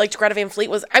we both liked Greta Van Fleet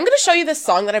was, I'm going to show you this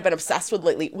song that I've been obsessed with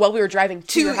lately while we were driving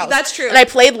to your house. That's true. And I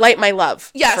played Light My Love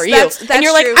for you. That's and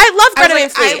you're true. like, I love Greta Van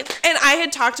Fleet. And I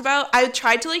had talked about, I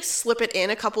tried to like slip it in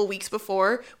a couple weeks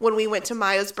before when we went to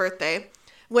Maya's birthday.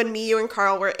 When me, you, and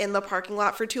Carl were in the parking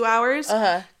lot for 2 hours.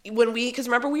 Because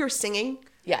remember we were singing?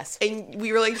 Yes. And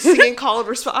we were like singing Call and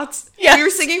Response. Yes. We were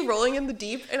singing Rolling in the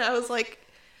Deep. And I was like,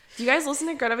 do you guys listen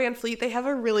to Greta Van Fleet? They have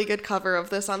a really good cover of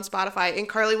this on Spotify. And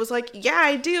Carly was like, yeah,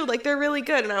 I do. Like, they're really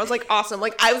good. And I was like, awesome.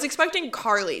 Like, I was expecting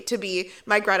Carly to be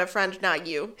my Greta friend, not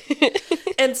you.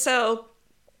 And so,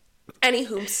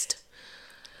 anywhoomst.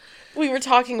 We were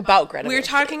talking about Greta We were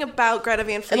talking about Greta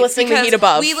Van Fleet. And listening to Heat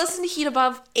Above. We listened to Heat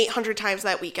Above 800 times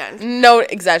that weekend. No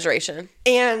exaggeration.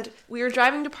 And we were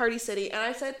driving to Party City, and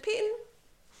I said, Peyton,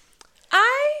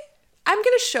 I'm going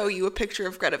to show you a picture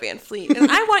of Greta Van Fleet,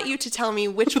 and I want you to tell me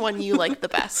which one you like the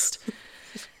best.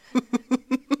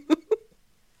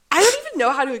 I don't even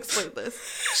know how to explain this.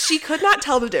 She could not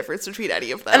tell the difference between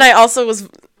any of them. And I also was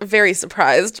very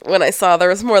surprised when I saw there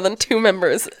was more than 2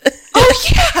 members. Oh,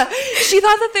 yeah.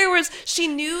 She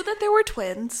knew that there were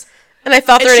twins. And I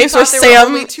thought their names were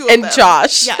Sam and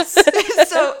Josh. Yes.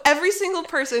 So every single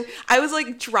person, I was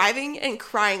like driving and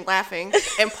crying, laughing,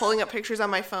 and pulling up pictures on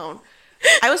my phone.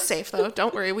 I was safe though.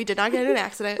 Don't worry. We did not get in an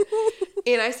accident.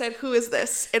 And I said, who is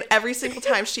this? And every single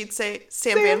time she'd say,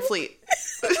 Sam Van Fleet.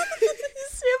 Sam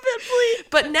Van Fleet.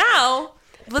 But now,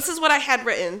 this is what I had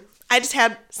written. I just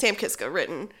had Sam Kiska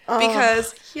written.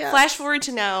 Because flash forward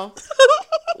to now,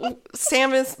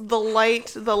 Sam is the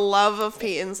light, the love of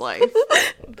Peyton's life.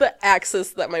 The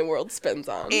axis that my world spins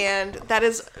on. And that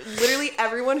is literally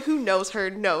everyone who knows her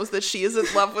knows that she is in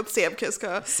love with Sam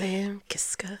Kiska. Sam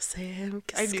Kiska, Sam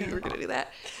Kiska. I knew you were going to do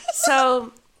that.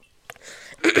 So,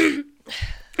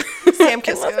 Sam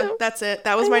Kiska. That's it.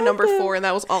 That was my number 4, and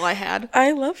that was all I had.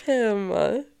 I love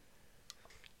him.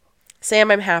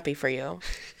 Sam, I'm happy for you.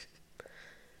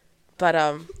 But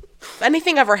if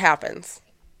anything ever happens,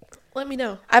 let me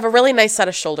know. I have a really nice set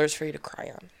of shoulders for you to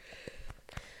cry on.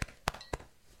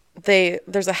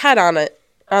 There's a head on it,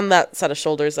 on that set of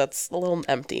shoulders that's a little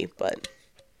empty, but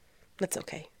that's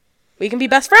okay. We can be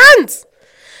best friends.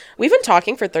 We've been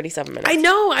talking for 37 minutes. I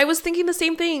know. I was thinking the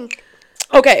same thing.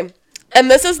 Okay. And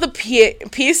this is the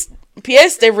pièce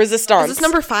de résistance. Is this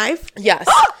number 5? Yes.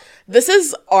 This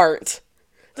is art.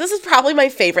 This is probably my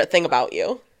favorite thing about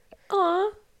you.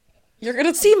 Aw. You're going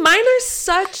to see, mine are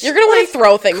such. You're going to want to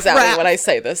throw things at me when I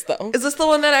say this, though. Is this the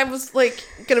one that I was, like,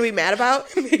 going to be mad about?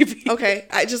 Maybe. Okay.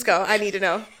 Just go. I need to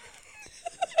know.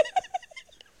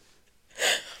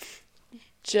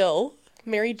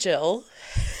 Mary Jill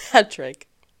Hedrick.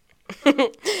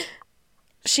 I'm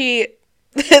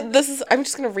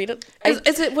just going to read it.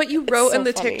 Is it what you wrote in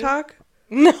the funny. TikTok?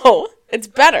 No, it's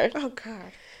better. Oh,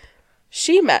 God.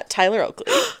 She met Tyler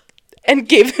Oakley and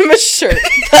gave him a shirt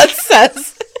that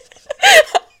says,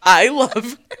 I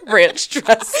love ranch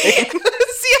dressing.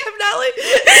 See, I'm not like,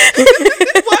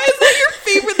 why is that your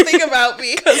favorite thing about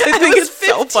me? Because I think it's 15.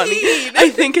 So funny. I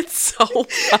think it's so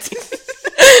funny.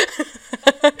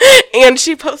 And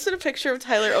she posted a picture of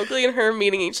Tyler Oakley and her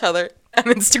meeting each other on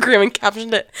Instagram and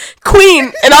captioned it,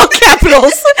 Queen, in all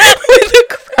capitals, with a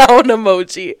crown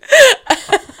emoji.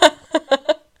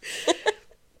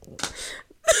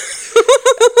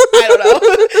 I don't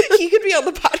know. He could be on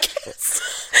the podcast.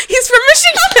 He's from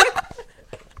Michigan.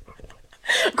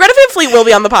 Greta Van Fleet will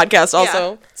be on the podcast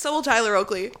also. Yeah. So will Tyler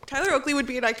Oakley. Tyler Oakley would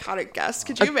be an iconic guest.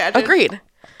 Could you imagine? Agreed.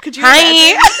 Could you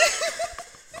imagine?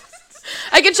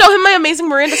 I could show him my amazing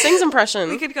Miranda Sings impression.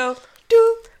 We could go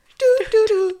do do do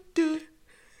do do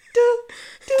do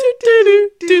do do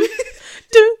do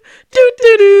do do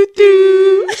do do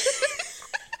do.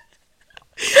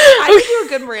 I could do a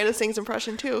good Miranda Sings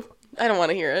impression too. I don't want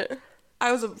to hear it.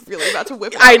 I was really about to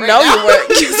whip it I out know right you were,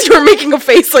 because you were making a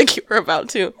face like you were about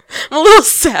to. I'm a little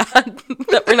sad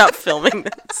that we're not filming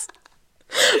this.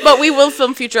 But we will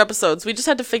film future episodes. We just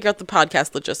had to figure out the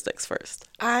podcast logistics first.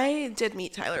 I did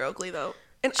meet Tyler Oakley, though.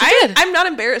 And did. I'm not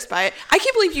embarrassed by it. I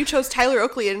can't believe you chose Tyler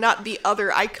Oakley and not the other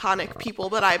iconic people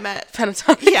that I met.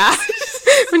 Pentatonics. Yeah.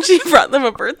 When she brought them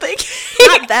a birthday cake.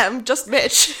 Not them, just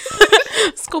Mitch.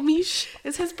 Skomish.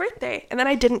 It's his birthday. And then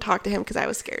I didn't talk to him because I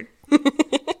was scared.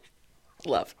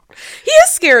 Love. He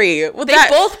is scary. They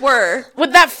both were.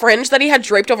 With that fringe that he had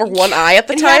draped over one eye at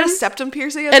the time. He had a septum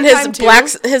piercing at and the time,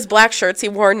 his black shirts he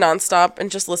wore nonstop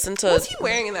and just listened to. What was he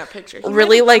wearing in that picture? He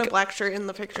really like a black shirt in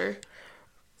the picture.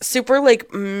 Super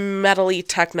like metal-y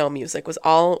techno music was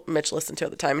all Mitch listened to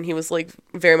at the time, and he was like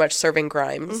very much serving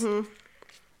Grimes. Mm-hmm.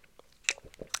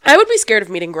 I would be scared of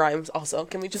meeting Grimes also.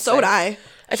 Can we just So would I.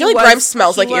 I feel like Grimes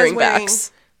smells like earring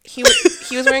backs. He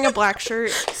was wearing a black shirt.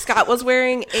 Scott was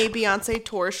wearing a Beyonce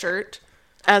tour shirt.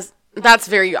 That's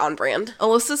very on brand.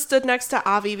 Alyssa stood next to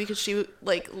Avi because she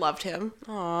like loved him.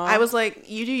 Aww. I was like,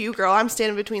 you do you, girl. I'm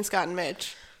standing between Scott and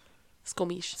Mitch.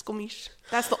 Skomish.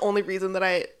 That's the only reason that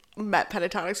I met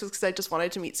Pentatonics, was because I just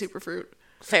wanted to meet Superfruit.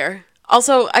 Fair.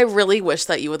 Also, I really wish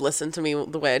that you would listen to me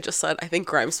the way I just said. I think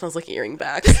Grimes smells like earring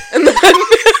backs. And then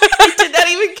I did not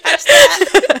even catch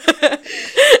that.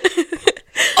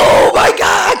 Oh my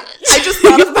god! I just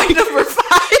thought of my number 5.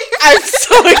 I'm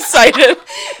so excited.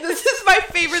 This is my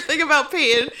favorite thing about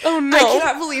Peyton. Oh no. I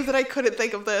cannot believe that I couldn't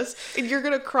think of this. And you're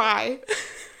gonna cry.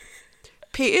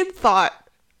 Peyton thought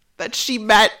that she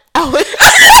met Ellen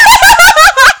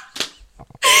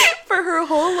for her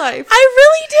whole life. I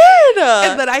really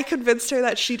did. And then I convinced her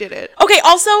that she didn't. Okay,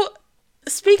 also,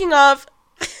 speaking of,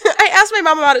 I asked my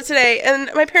mom about it today,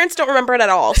 and my parents don't remember it at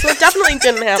all, so it definitely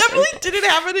didn't happen. Definitely didn't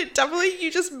happen. It definitely,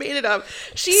 you just made it up.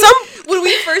 When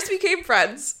we first became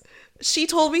friends, she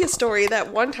told me a story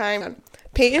that one time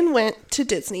Peyton went to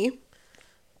Disney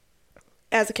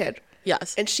as a kid.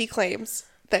 Yes. And she claims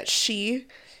that she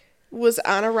was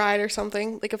on a ride or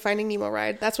something, like a Finding Nemo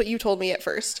ride. That's what you told me at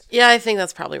first. Yeah, I think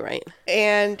that's probably right.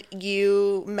 And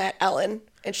you met Ellen,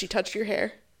 and she touched your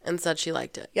hair. And said she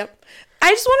liked it. Yep. I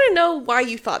just want to know why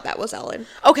you thought that was Ellen.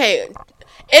 Okay,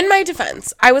 in my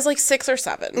defense, I was like 6 or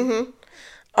 7.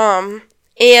 Mm-hmm.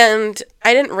 And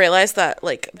I didn't realize that,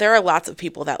 like, there are lots of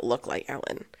people that look like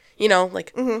Ellen. You know,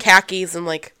 like khakis and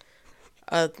like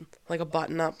a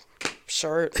button-up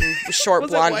shirt and short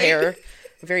blonde hair.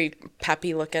 Very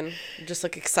peppy looking. Just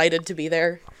like excited to be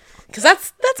there. Because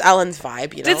that's Ellen's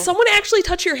vibe, you know? Did someone actually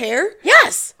touch your hair?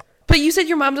 Yes! But you said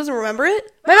your mom doesn't remember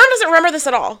it? My mom doesn't remember this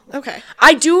at all. Okay.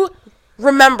 I do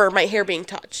remember my hair being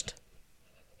touched.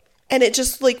 And it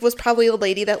just, like, was probably a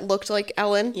lady that looked like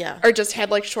Ellen. Yeah. Or just had,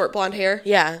 like, short blonde hair.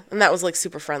 Yeah, and that was, like,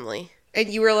 super friendly. And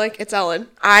you were like, it's Ellen.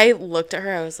 I looked at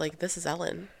her, I was like, this is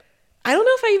Ellen. I don't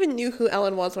know if I even knew who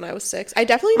Ellen was when I was 6. I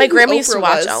definitely knew My grandma who used to Oprah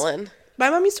watch was. Ellen. My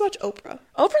mom used to watch Oprah.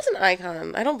 Oprah's an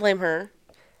icon. I don't blame her.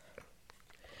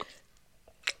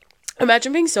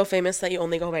 Imagine being so famous that you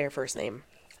only go by your first name.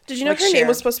 Did you know Like her Cher. name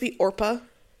was supposed to be Orpah?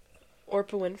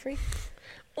 Orpah Winfrey?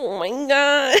 Oh my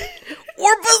god.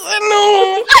 Orpah's in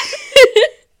no.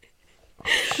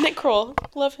 Nick Kroll.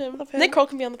 Love him. Nick Kroll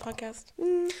can be on the podcast.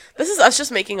 This is us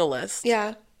just making a list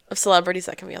Yeah. of celebrities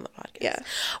that can be on the podcast. Yeah.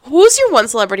 Who's your one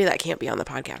celebrity that can't be on the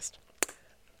podcast?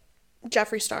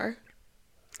 Jeffree Star.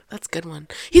 That's a good one.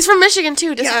 He's from Michigan,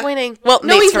 too. Disappointing. Yeah. Well,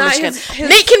 No, Nate's he's from not. Michigan. His-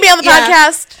 Nate can be on the Yeah.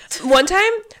 podcast. One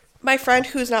time, my friend,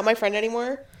 who's not my friend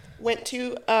anymore, went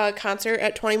to a concert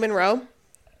at 20 Monroe,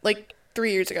 like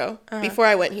 3 years ago, before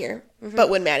I went here, but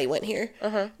when Maddie went here,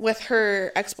 with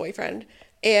her ex-boyfriend.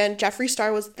 And Jeffree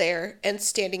Star was there and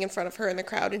standing in front of her in the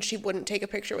crowd, and she wouldn't take a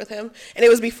picture with him. And it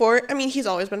was before, I mean, he's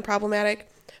always been problematic,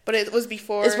 but it was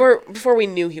before. It's before we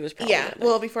knew he was problematic. Yeah,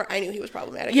 well, before I knew he was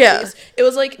problematic. Yeah. It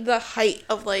was like the height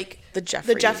of like The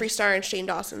Jeffree Star and Shane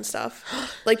Dawson stuff.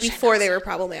 Like before they were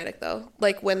problematic though.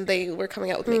 Like when they were coming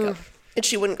out with makeup. And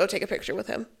she wouldn't go take a picture with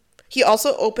him. He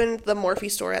also opened the Morphe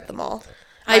store at the mall.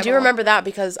 I do remember that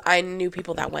because I knew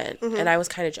people that went, and I was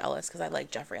kind of jealous because I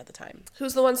liked Jeffrey at the time.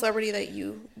 Who's the one celebrity that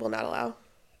you will not allow?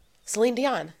 Celine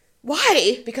Dion.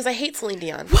 Why? Because I hate Celine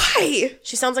Dion. Why?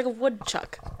 She sounds like a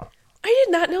woodchuck. I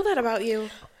did not know that about you.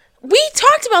 We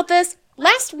talked about this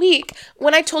last week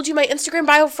when I told you my Instagram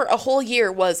bio for a whole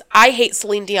year was I hate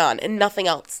Celine Dion and nothing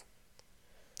else.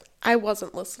 I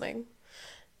wasn't listening.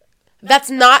 That's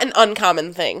not an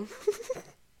uncommon thing.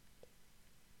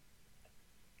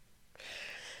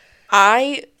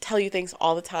 I tell you things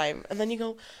all the time, and then you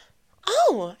go,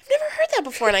 oh, I've never heard that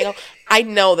before. And I go, I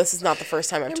know this is not the first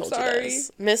time I've told you this.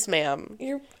 Miss ma'am.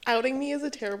 You're outing me as a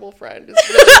terrible friend is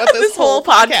really what this whole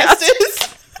podcast is.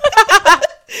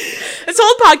 This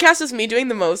whole podcast is me doing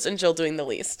the most and Jill doing the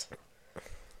least.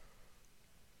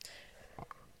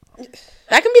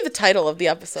 That can be the title of the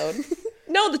episode.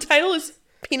 No, the title is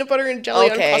Peanut Butter and Jelly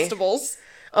Uncrustables.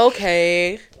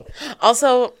 Okay.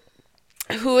 Also,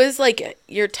 who is like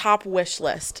your top wish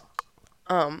list?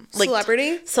 Like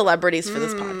celebrities for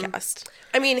this podcast.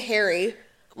 I mean, Harry.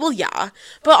 Well, yeah,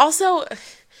 but also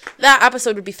that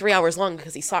episode would be 3 hours long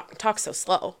because he talks so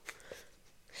slow.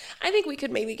 I think we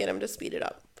could maybe get him to speed it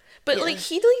up. But, like,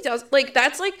 he really does, like,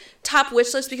 that's, like, top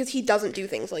wish list because he doesn't do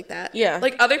things like that. Yeah.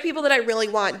 Like, other people that I really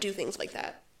want do things like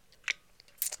that.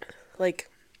 Like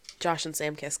Josh and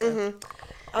Sam Kiska.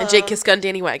 And Jake Kiska and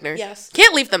Danny Wagner. Yes.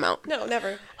 Can't leave them out. No,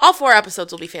 never. All 4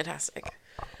 episodes will be fantastic.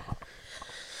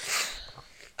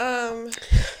 I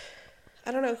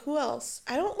don't know. Who else?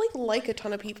 I don't, like a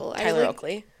ton of people. Tyler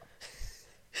Oakley.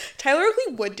 Tyler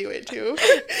Oakley would do it, too.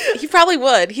 He probably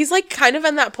would. He's, like, kind of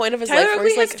in that point of his life Tyler where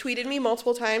he's, Oakley like... has tweeted me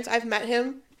multiple times. I've met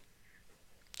him.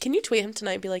 Can you tweet him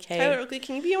tonight and be like, hey... Tyler Oakley,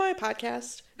 can you be on my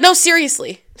podcast? No,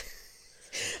 seriously.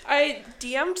 I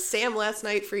DM'd Sam last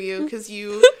night for you because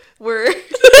you were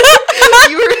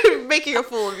making a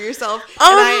fool of yourself, and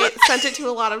I sent it to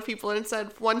a lot of people and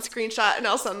said 1 screenshot, and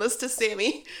I'll send this to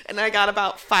Sammy, and I got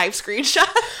about 5 screenshots.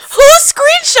 Who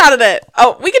screenshotted it?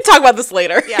 Oh, we can talk about this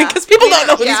later because people don't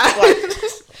know who these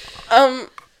people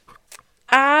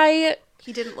are.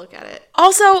 He didn't look at it.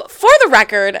 Also, for the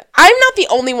record, I'm not the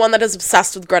only one that is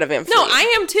obsessed with Greta Van Fleet. No,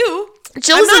 I am too.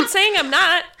 I'm not saying I'm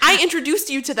not. I introduced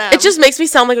you to them. It just makes me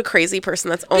sound like a crazy person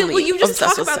that's only Well, you just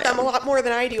obsessed talk with about Sam. them a lot more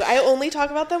than I do. I only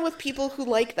talk about them with people who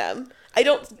like them. I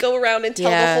don't go around and tell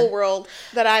the whole world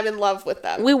that I'm in love with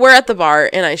them. We were at the bar,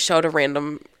 and I showed a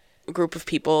random group of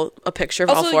people a picture of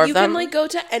all 4 of them. You can, like, go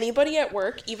to anybody at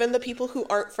work, even the people who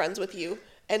aren't friends with you,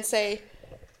 and say,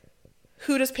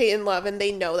 who does Peyton love? And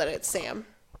they know that it's Sam.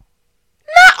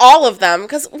 Not all of them,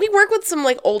 because we work with some,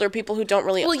 like, older people who don't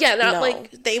really Well, yeah, not, know.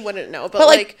 like, they wouldn't know, but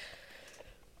like...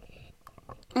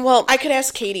 Well, I could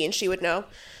ask Katie, and she would know.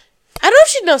 I don't know if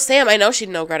she'd know Sam. I know she'd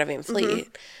know Greta Van Fleet.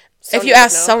 Mm-hmm. If you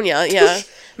ask Sonia, yeah.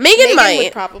 Megan might.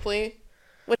 Would probably.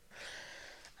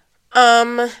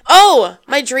 Oh,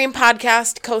 my dream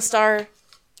podcast co-star,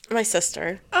 my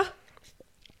sister.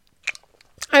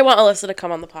 I want Alyssa to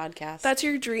come on the podcast. That's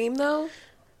your dream, though?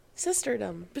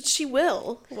 Sisterdom. But she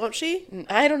will, won't she?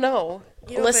 I don't know.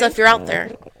 You don't Alyssa, think? if you're out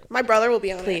there. My brother will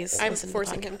be on Please it. I'm listen to the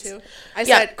forcing him podcast. to. I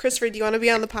said, Christopher, do you want to be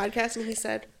on the podcast? And he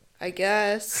said, I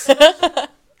guess.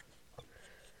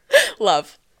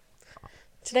 Love.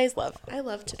 Today's love. I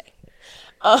love today.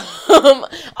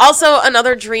 Also,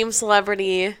 another dream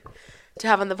celebrity to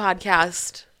have on the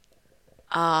podcast.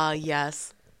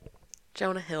 Yes.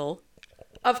 Jonah Hill.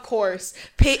 Of course.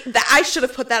 I should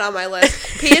have put that on my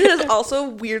list. Peyton is also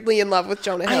weirdly in love with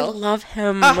Jonah Hill. I love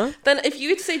him. Then if you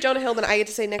get to say Jonah Hill, then I get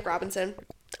to say Nick Robinson.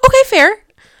 Okay, fair.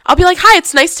 I'll be like, hi,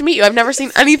 it's nice to meet you. I've never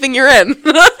seen anything you're in.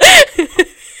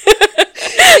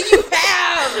 You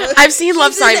have. I've seen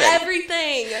Love, Simon.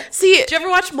 Everything. See, did you ever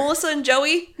watch Melissa and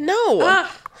Joey? No.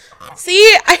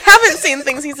 See, I haven't seen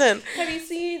things he's in. Have you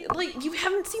seen, you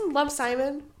haven't seen Love,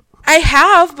 Simon? I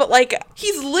have, but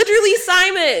he's literally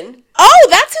Simon. Oh,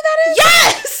 that's who that is?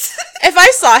 Yes! If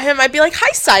I saw him, I'd be like,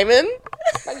 hi, Simon.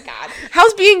 Oh my God.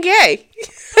 How's being gay?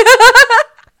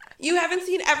 You haven't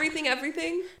seen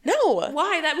Everything? No.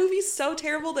 Why? That movie's so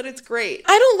terrible that it's great.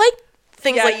 I don't like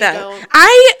things like that.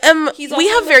 Don't. We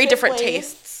have very different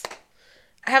tastes.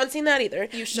 I haven't seen that either.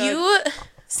 You should.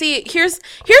 See, here's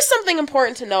something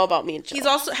important to know about me and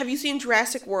Jill. Have you seen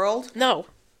Jurassic World? No.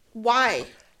 Why?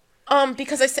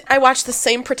 Because I watch the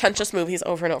same pretentious movies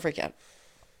over and over again.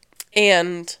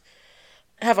 And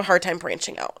have a hard time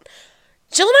branching out.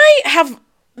 Jill and I have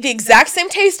the exact same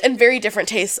taste and very different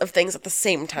tastes of things at the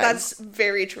same time. That's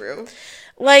very true.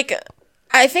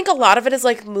 I think a lot of it is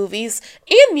movies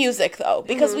and music though,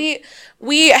 because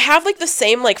we have the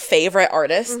same favorite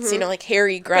artists, like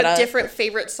Harry, Greta. But different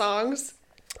favorite songs.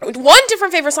 One,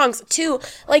 different favorite songs. Two,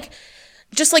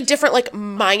 just different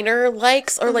minor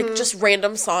likes or just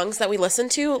random songs that we listen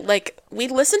to. We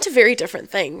listen to very different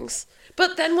things.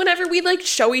 But then whenever we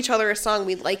show each other a song,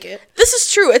 we like it. This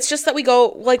is true. It's just that we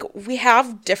go we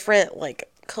have different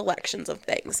collections of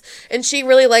things. And she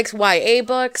really likes YA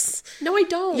books. No, I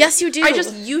don't. Yes, you do. I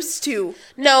just used to.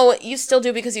 No, you still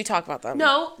do because you talk about them.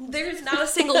 No, there's not a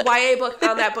single YA book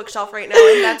on that bookshelf right now,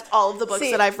 and that's all of the books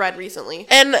that I've read recently.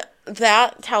 And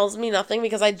that tells me nothing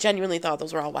because I genuinely thought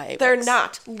those were all YA books. They're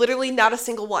not. Literally not a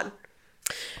single one.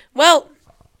 Well,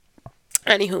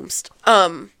 anywhoomst.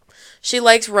 She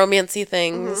likes romancy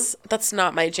things. That's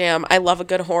not my jam. I love a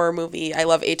good horror movie. I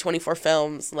love A24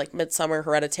 films, like Midsommar,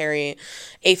 Hereditary,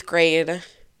 8th Grade.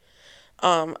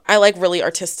 I like really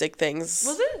artistic things.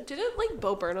 Did it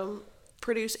Bo Burnham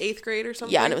produce 8th Grade or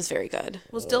something? Yeah, and it was very good.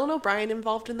 Was Dylan O'Brien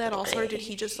involved in that also, or did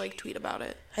he just tweet about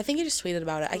it? I think he just tweeted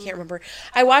about it. I can't remember.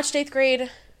 I watched 8th Grade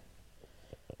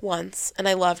once, and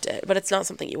I loved it, but it's not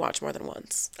something you watch more than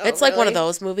once. Oh, it's one of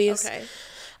those movies. Okay.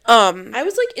 I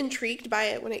was intrigued by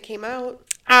it when it came out.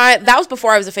 That was before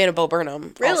I was a fan of Bo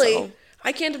Burnham. Really? Also.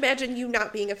 I can't imagine you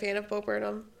not being a fan of Bo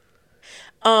Burnham.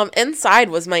 Inside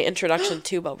was my introduction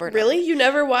to Bo Burnham. Really? You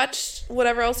never watched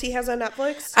whatever else he has on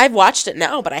Netflix? I've watched it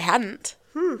now, but I hadn't.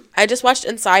 I just watched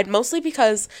Inside mostly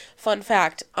because, fun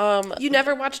fact, you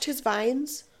never watched his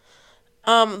Vines?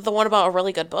 The one about a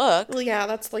really good book. Well, yeah,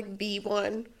 that's the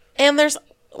one. And there's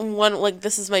one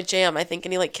this is my jam, I think,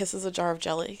 and he kisses a jar of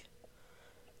jelly.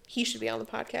 He should be on the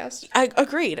podcast. I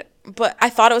agreed, but I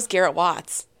thought it was Garrett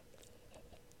Watts.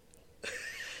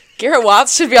 Garrett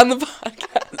Watts should be on the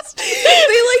podcast.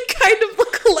 They kind of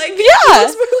look alike. Yeah.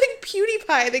 He looks more like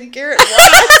PewDiePie than Garrett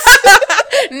Watts.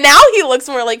 Now he looks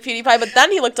more like PewDiePie, but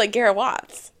then he looked like Garrett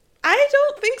Watts. I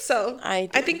don't think so. I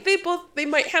think they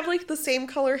might have the same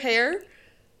color hair,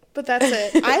 but that's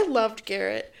it. I loved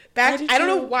Garrett. I don't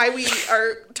know why we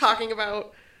are talking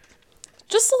about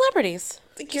just celebrities.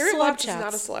 Garrett Watts is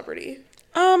not a celebrity.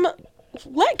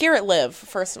 Let Garrett live,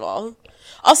 first of all.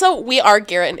 Also, we are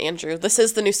Garrett and Andrew. This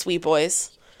is the new Sweet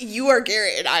Boys. You are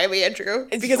Garrett and I am Andrew.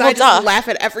 Because I just laugh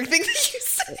at everything that you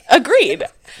say. Agreed.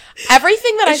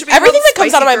 Everything that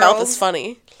comes out of my mouth is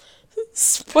funny.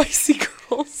 Spicy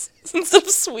girls instead of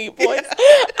Sweet Boys.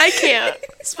 Yeah. I can't.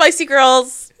 Spicy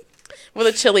girls with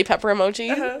a chili pepper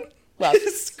emoji. Love.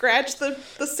 Scratch the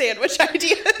sandwich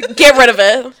idea. Get rid of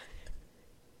it.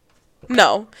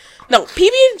 No,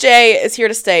 PB&J is here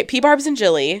to stay. P-Barbs and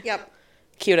Jilly. Yep.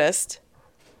 Cutest.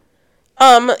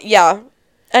 Yeah.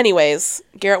 Anyways,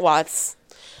 Garrett Watts.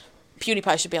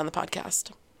 PewDiePie should be on the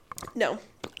podcast. No.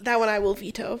 That one I will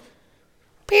veto.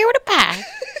 PewDiePie.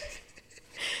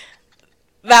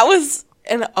 That was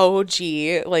an OG,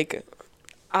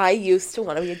 I used to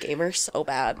want to be a gamer so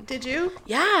bad. Did you?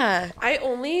 Yeah. I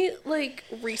only,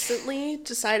 recently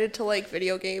decided to like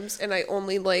video games, and I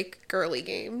only like girly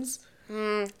games.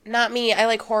 Not me. I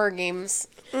like horror games.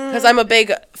 Because I'm a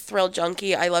big thrill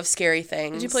junkie. I love scary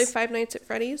things. Did you play Five Nights at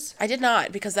Freddy's? I did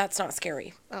not, because that's not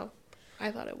scary. Oh.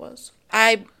 I thought it was.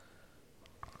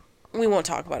 We won't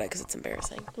talk about it, because it's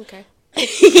embarrassing. Okay.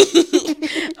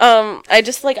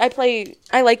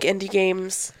 I like indie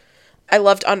games. I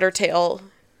loved Undertale.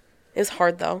 It's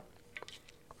hard, though.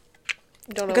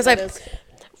 Don't know what that is.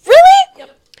 Really?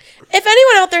 Yep. If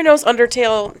anyone out there knows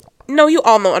Undertale... No, you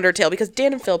all know Undertale, because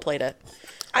Dan and Phil played it.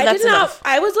 That's enough.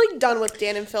 I was like done with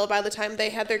Dan and Phil by the time they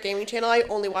had their gaming channel. I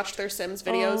only watched their Sims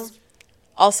videos.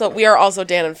 Also, we are also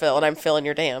Dan and Phil, and I'm Phil and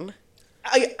you're Dan.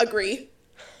 I agree.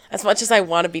 As much as I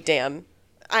want to be Dan.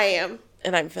 I am.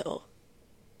 And I'm Phil.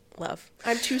 Love.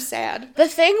 I'm too sad.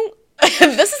 This is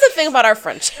the thing about our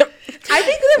friendship. I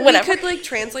think that we could like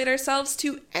translate ourselves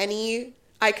to any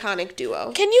iconic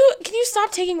duo. Can you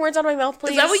stop taking words out of my mouth,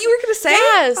 please? Is that what you were going to say?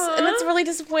 Yes. And it's really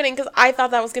disappointing because I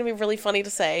thought that was going to be really funny to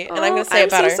say. And I'm going to say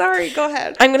it better. I'm so sorry. Go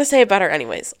ahead. I'm going to say it better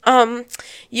anyways.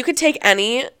 You could take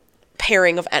any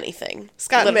pairing of anything.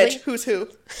 Scott and Mitch, who's who?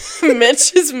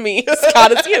 Mitch is me.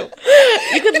 Scott is you.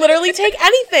 You could literally take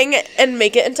anything and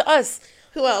make it into us.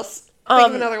 Who else? Think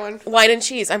of another one. Wine and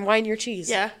cheese. I'm wine, you're cheese.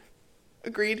 Yeah.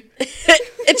 Agreed.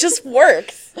 It just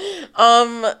works.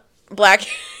 Black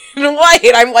and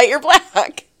white. I'm white, you're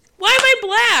black. Why am I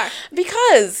black?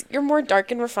 Because you're more dark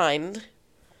and refined.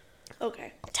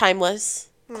 Okay. Timeless.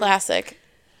 Classic.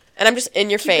 And I'm just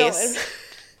in your face. Going.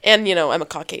 And, you know, I'm a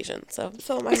Caucasian, so.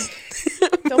 So am I.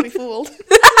 Don't be fooled.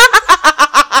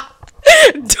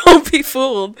 Don't be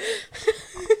fooled.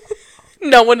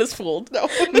 No one is fooled. No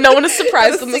one is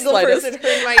surprised in the slightest. A single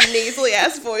person heard my nasally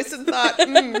ass voice and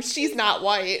thought, she's not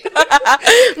white.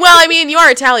 Well, I mean, you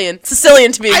are Italian.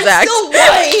 Sicilian, to be exact. I'm still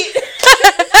white.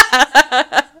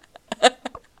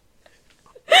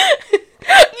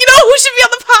 You know who should be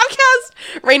on the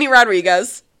podcast? Rainy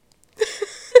Rodriguez.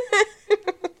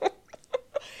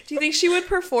 Do you think she would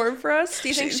perform for us? Do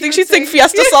you think she'd sing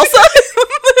Fiesta Salsa?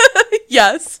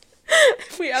 Yes.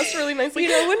 If we asked really nicely. You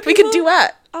know, when we could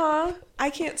duet. I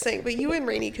can't sing, but you and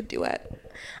Rainy could duet.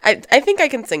 I think I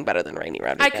can sing better than Rainy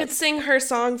Rodriguez. I could sing her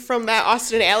song from that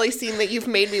Austin Alley scene that you've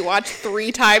made me watch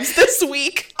 3 times this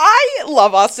week. I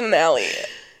love Austin Alley.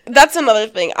 That's another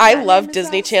thing. I love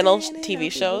Disney Channel TV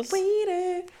shows.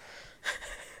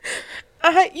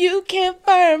 You can't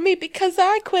fire me because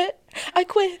I quit. I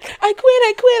quit.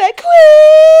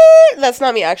 That's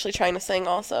not me actually trying to sing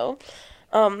also.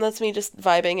 That's me just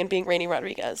vibing and being Rainy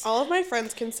Rodriguez. All of my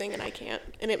friends can sing and I can't.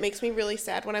 And it makes me really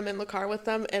sad when I'm in the car with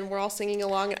them and we're all singing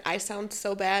along and I sound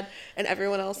so bad and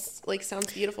everyone else like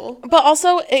sounds beautiful. But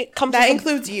also it comes That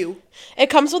includes you. It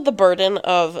comes with the burden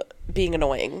of being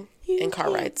annoying in car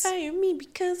rides. You can't fire me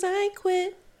because I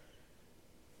quit.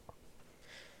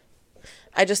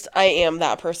 I am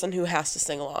that person who has to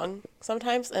sing along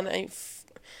sometimes, and I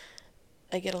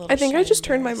get a little. I think I just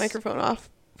turned my microphone off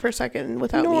for a second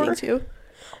without meaning to.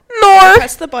 I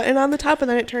pressed the button on the top, and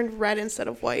then it turned red instead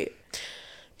of white.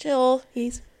 Jill,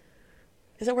 is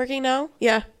it working now?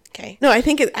 Yeah. Okay. No, I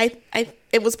think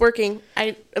it was working.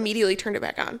 I immediately turned it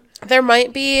back on. There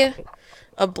might be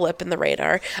a blip in the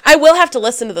radar. I will have to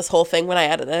listen to this whole thing when I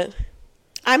edit it.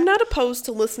 I'm not opposed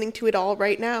to listening to it all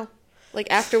right now. Like,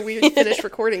 after we finish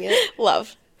recording it.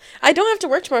 Love. I don't have to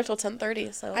work tomorrow till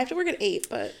 10:30, so. I have to work at 8,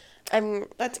 but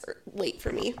that's late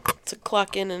for me. To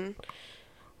clock in and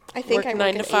I think work I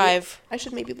 9 to 5. 8. I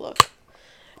should maybe look.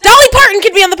 Dolly Parton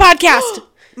could be on the podcast!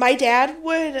 My dad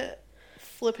would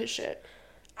flip his shit.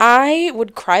 I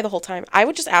would cry the whole time. I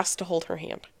would just ask to hold her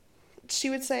hand. She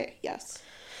would say yes.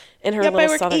 In her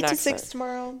little southern accent. I work 8 to 6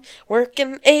 tomorrow.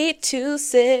 Working 8 to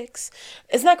 6.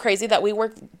 Isn't that crazy that we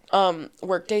work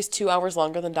work days 2 hours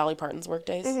longer than Dolly Parton's work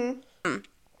days? Mm-hmm.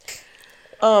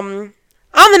 On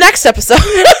the next episode,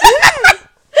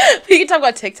 we can talk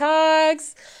about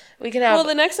TikToks. We can have. Well,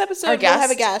 the next episode we'll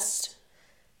have a guest.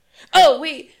 Oh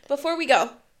wait! Before we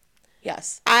go,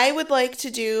 yes, I would like to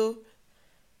do.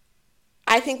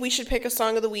 I think we should pick a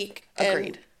song of the week.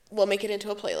 Agreed. We'll make it into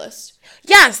a playlist.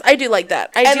 Yes, I do like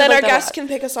that. And then our guests can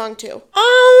pick a song too.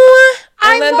 Oh,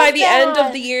 and then by the end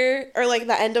of the year, or like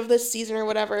the end of this season or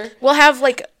whatever, we'll have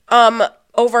like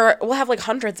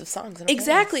hundreds of songs.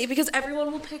 Exactly, because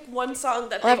everyone will pick one song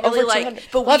that they really like,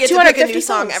 but we get to pick a new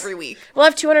song every week. We'll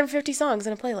have 250 songs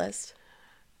in a playlist.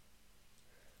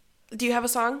 Do you have a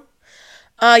song?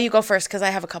 You go first because I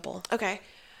have a couple. Okay.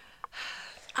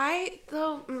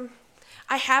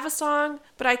 I have a song,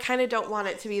 but I kind of don't want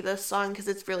it to be this song because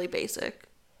it's really basic.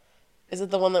 Is it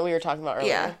the one that we were talking about earlier?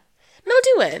 Yeah. No,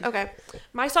 do it. Okay.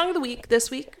 My song of the week this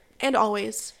week and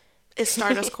always is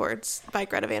Stardust Chords by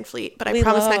Greta Van Fleet, but I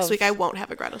promise next week I won't have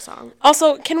a Greta song.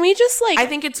 Also, can we just I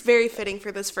think it's very fitting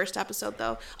for this first episode,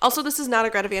 though. Also, this is not a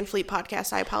Greta Van Fleet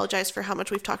podcast. I apologize for how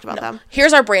much we've talked about them.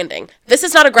 Here's our branding. This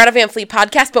is not a Greta Van Fleet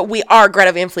podcast, but we are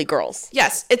Greta Van Fleet girls.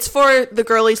 Yes, it's for the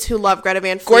girlies who love Greta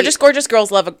Van Fleet. Gorgeous, gorgeous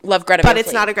girls love Greta Van Fleet. But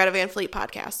it's not a Greta Van Fleet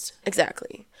podcast.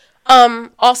 Exactly.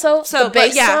 Also, so, the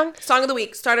bass song of the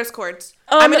week, Stardust Chords.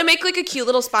 I'm going to make like a cute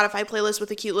little Spotify playlist with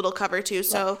a cute little cover, too,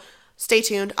 so... Stay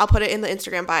tuned. I'll put it in the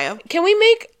Instagram bio. Can we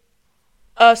make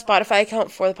a Spotify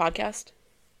account for the podcast?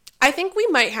 I think we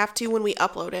might have to when we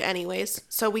upload it anyways,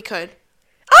 so we could.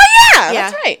 Oh, yeah,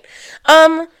 that's right.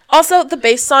 Also, the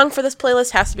bass song for this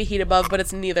playlist has to be Heat Above, but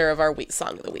it's neither of our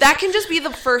song of the week. That can just be the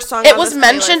first song It was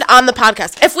mentioned on the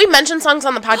podcast. If we mention songs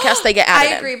on the podcast, they get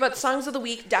added I agree, but songs of the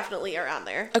week definitely are on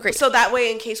there. Agreed. So that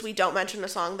way, in case we don't mention a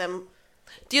song, then...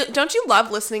 Don't you love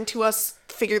listening to us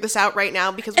figure this out right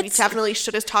now? Because we definitely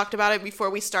should have talked about it before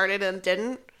we started and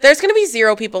didn't. There's going to be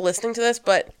 0 people listening to this,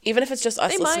 but even if it's just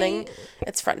us listening,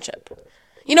 it's friendship.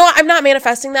 You know what? I'm not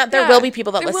manifesting that. There will be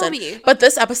people that listen. But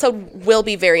this episode will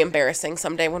be very embarrassing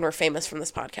someday when we're famous from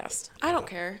this podcast. I don't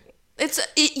care.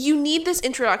 You need this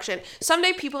introduction.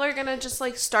 Someday people are going to just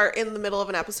like start in the middle of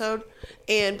an episode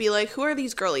and be like, who are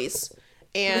these girlies?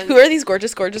 And who are these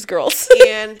gorgeous, gorgeous girls?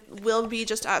 And we'll be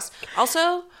just us.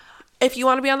 Also, if you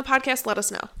want to be on the podcast, let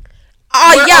us know.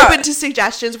 We're open to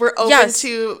suggestions. We're open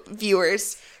to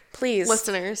viewers. Please.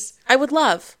 Listeners. I would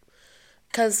love.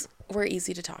 Because we're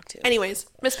easy to talk to. Anyways,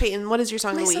 Miss Peyton, what is your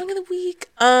song of the week? My song of the week?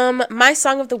 My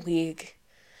song of the week.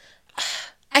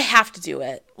 I have to do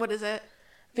it. What is it?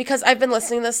 Because I've been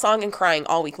listening to this song and crying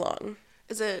all week long.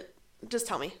 Is it? Just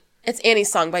tell me. It's Annie's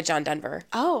Song by John Denver.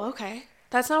 Oh, okay.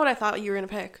 That's not what I thought you were going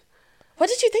to pick. What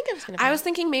did you think I was going to pick? I was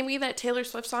thinking maybe that Taylor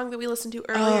Swift song that we listened to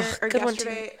earlier or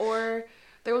yesterday. Or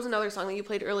there was another song that you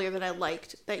played earlier that I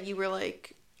liked that you were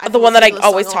like... The one that I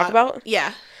always talk about?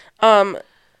 Yeah. Can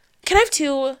I have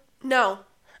 2? No.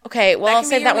 Okay, well, I'll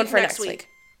save that one for next week.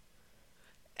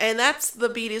 And that's the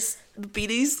Beaties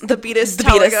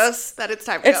telling us that it's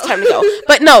time to go. It's time to go.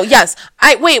 But no, yes.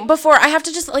 Before, I have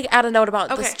to just like add a note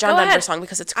about this John Denver song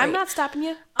because it's great. I'm not stopping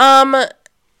you.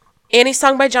 Annie's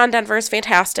Song by John Denver is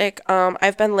fantastic.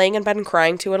 I've been laying in bed and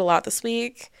crying to it a lot this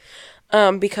week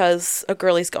because a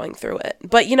girlie's going through it.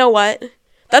 But you know what?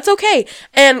 That's okay.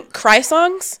 And cry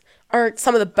songs are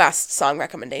some of the best song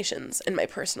recommendations in my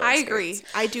personal experience.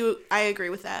 I agree. I agree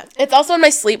with that. It's also in my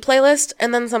sleep playlist,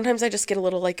 and then sometimes I just get a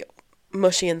little like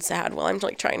mushy and sad while I'm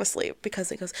like trying to sleep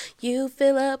because it goes, "You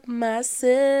fill up my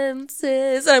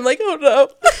senses," and I'm like, "Oh no."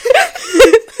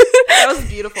 That was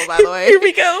beautiful, by the way. Here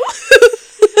we go.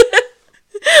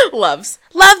 Loves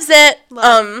it.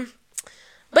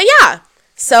 But yeah,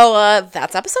 so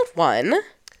that's episode 1,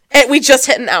 and we just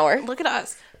hit an hour. Look at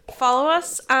us. Follow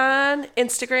us on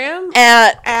Instagram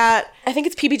at I think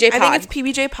it's PBJ Pod. I think it's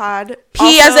PBJ Pod.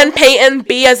 P as in Peyton,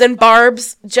 B as in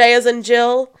Barbs, J as in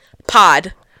Jill,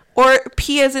 Pod. Or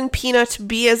P as in peanut,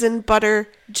 B as in butter,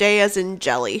 J as in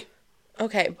jelly.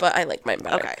 Okay, but I like mine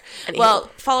better. Okay. Anywho. Well,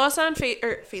 follow us on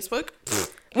Facebook.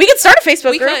 We could start a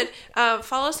Facebook group. We could.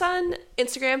 Follow us on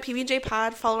Instagram, PBJ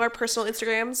Pod. Follow our personal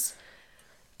Instagrams.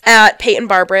 At Peyton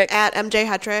Barbrick. At MJ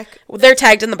Hetrick. They're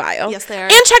tagged in the bio. Yes, they are.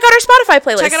 And check out our Spotify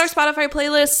playlist. Check out our Spotify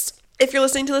playlist. If you're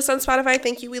listening to this on Spotify,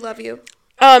 thank you. We love you.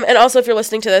 And also, if you're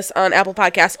listening to this on Apple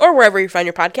Podcasts or wherever you find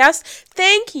your podcast,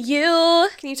 thank you.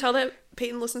 Can you tell that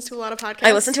Peyton listens to a lot of podcasts?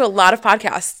 I listen to a lot of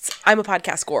podcasts. I'm a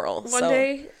podcast squirrel. One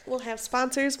day we'll have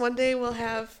sponsors. One day we'll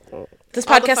have... This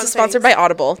podcast is sponsored by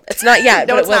Audible. It's not yet,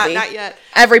 no, but it will be. Not yet.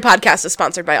 Every podcast is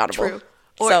sponsored by Audible.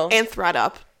 True. And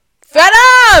ThreadUp.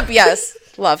 ThreadUp! Yes.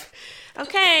 Love.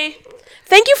 Okay.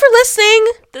 Thank you for listening.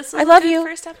 This I love you.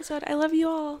 First episode. I love you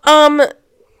all.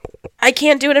 I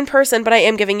can't do it in person, but I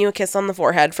am giving you a kiss on the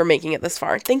forehead for making it this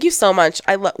far. Thank you so much.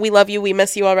 We love you. We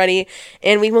miss you already.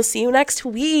 And we will see you next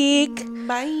week.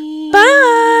 Bye.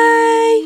 Bye.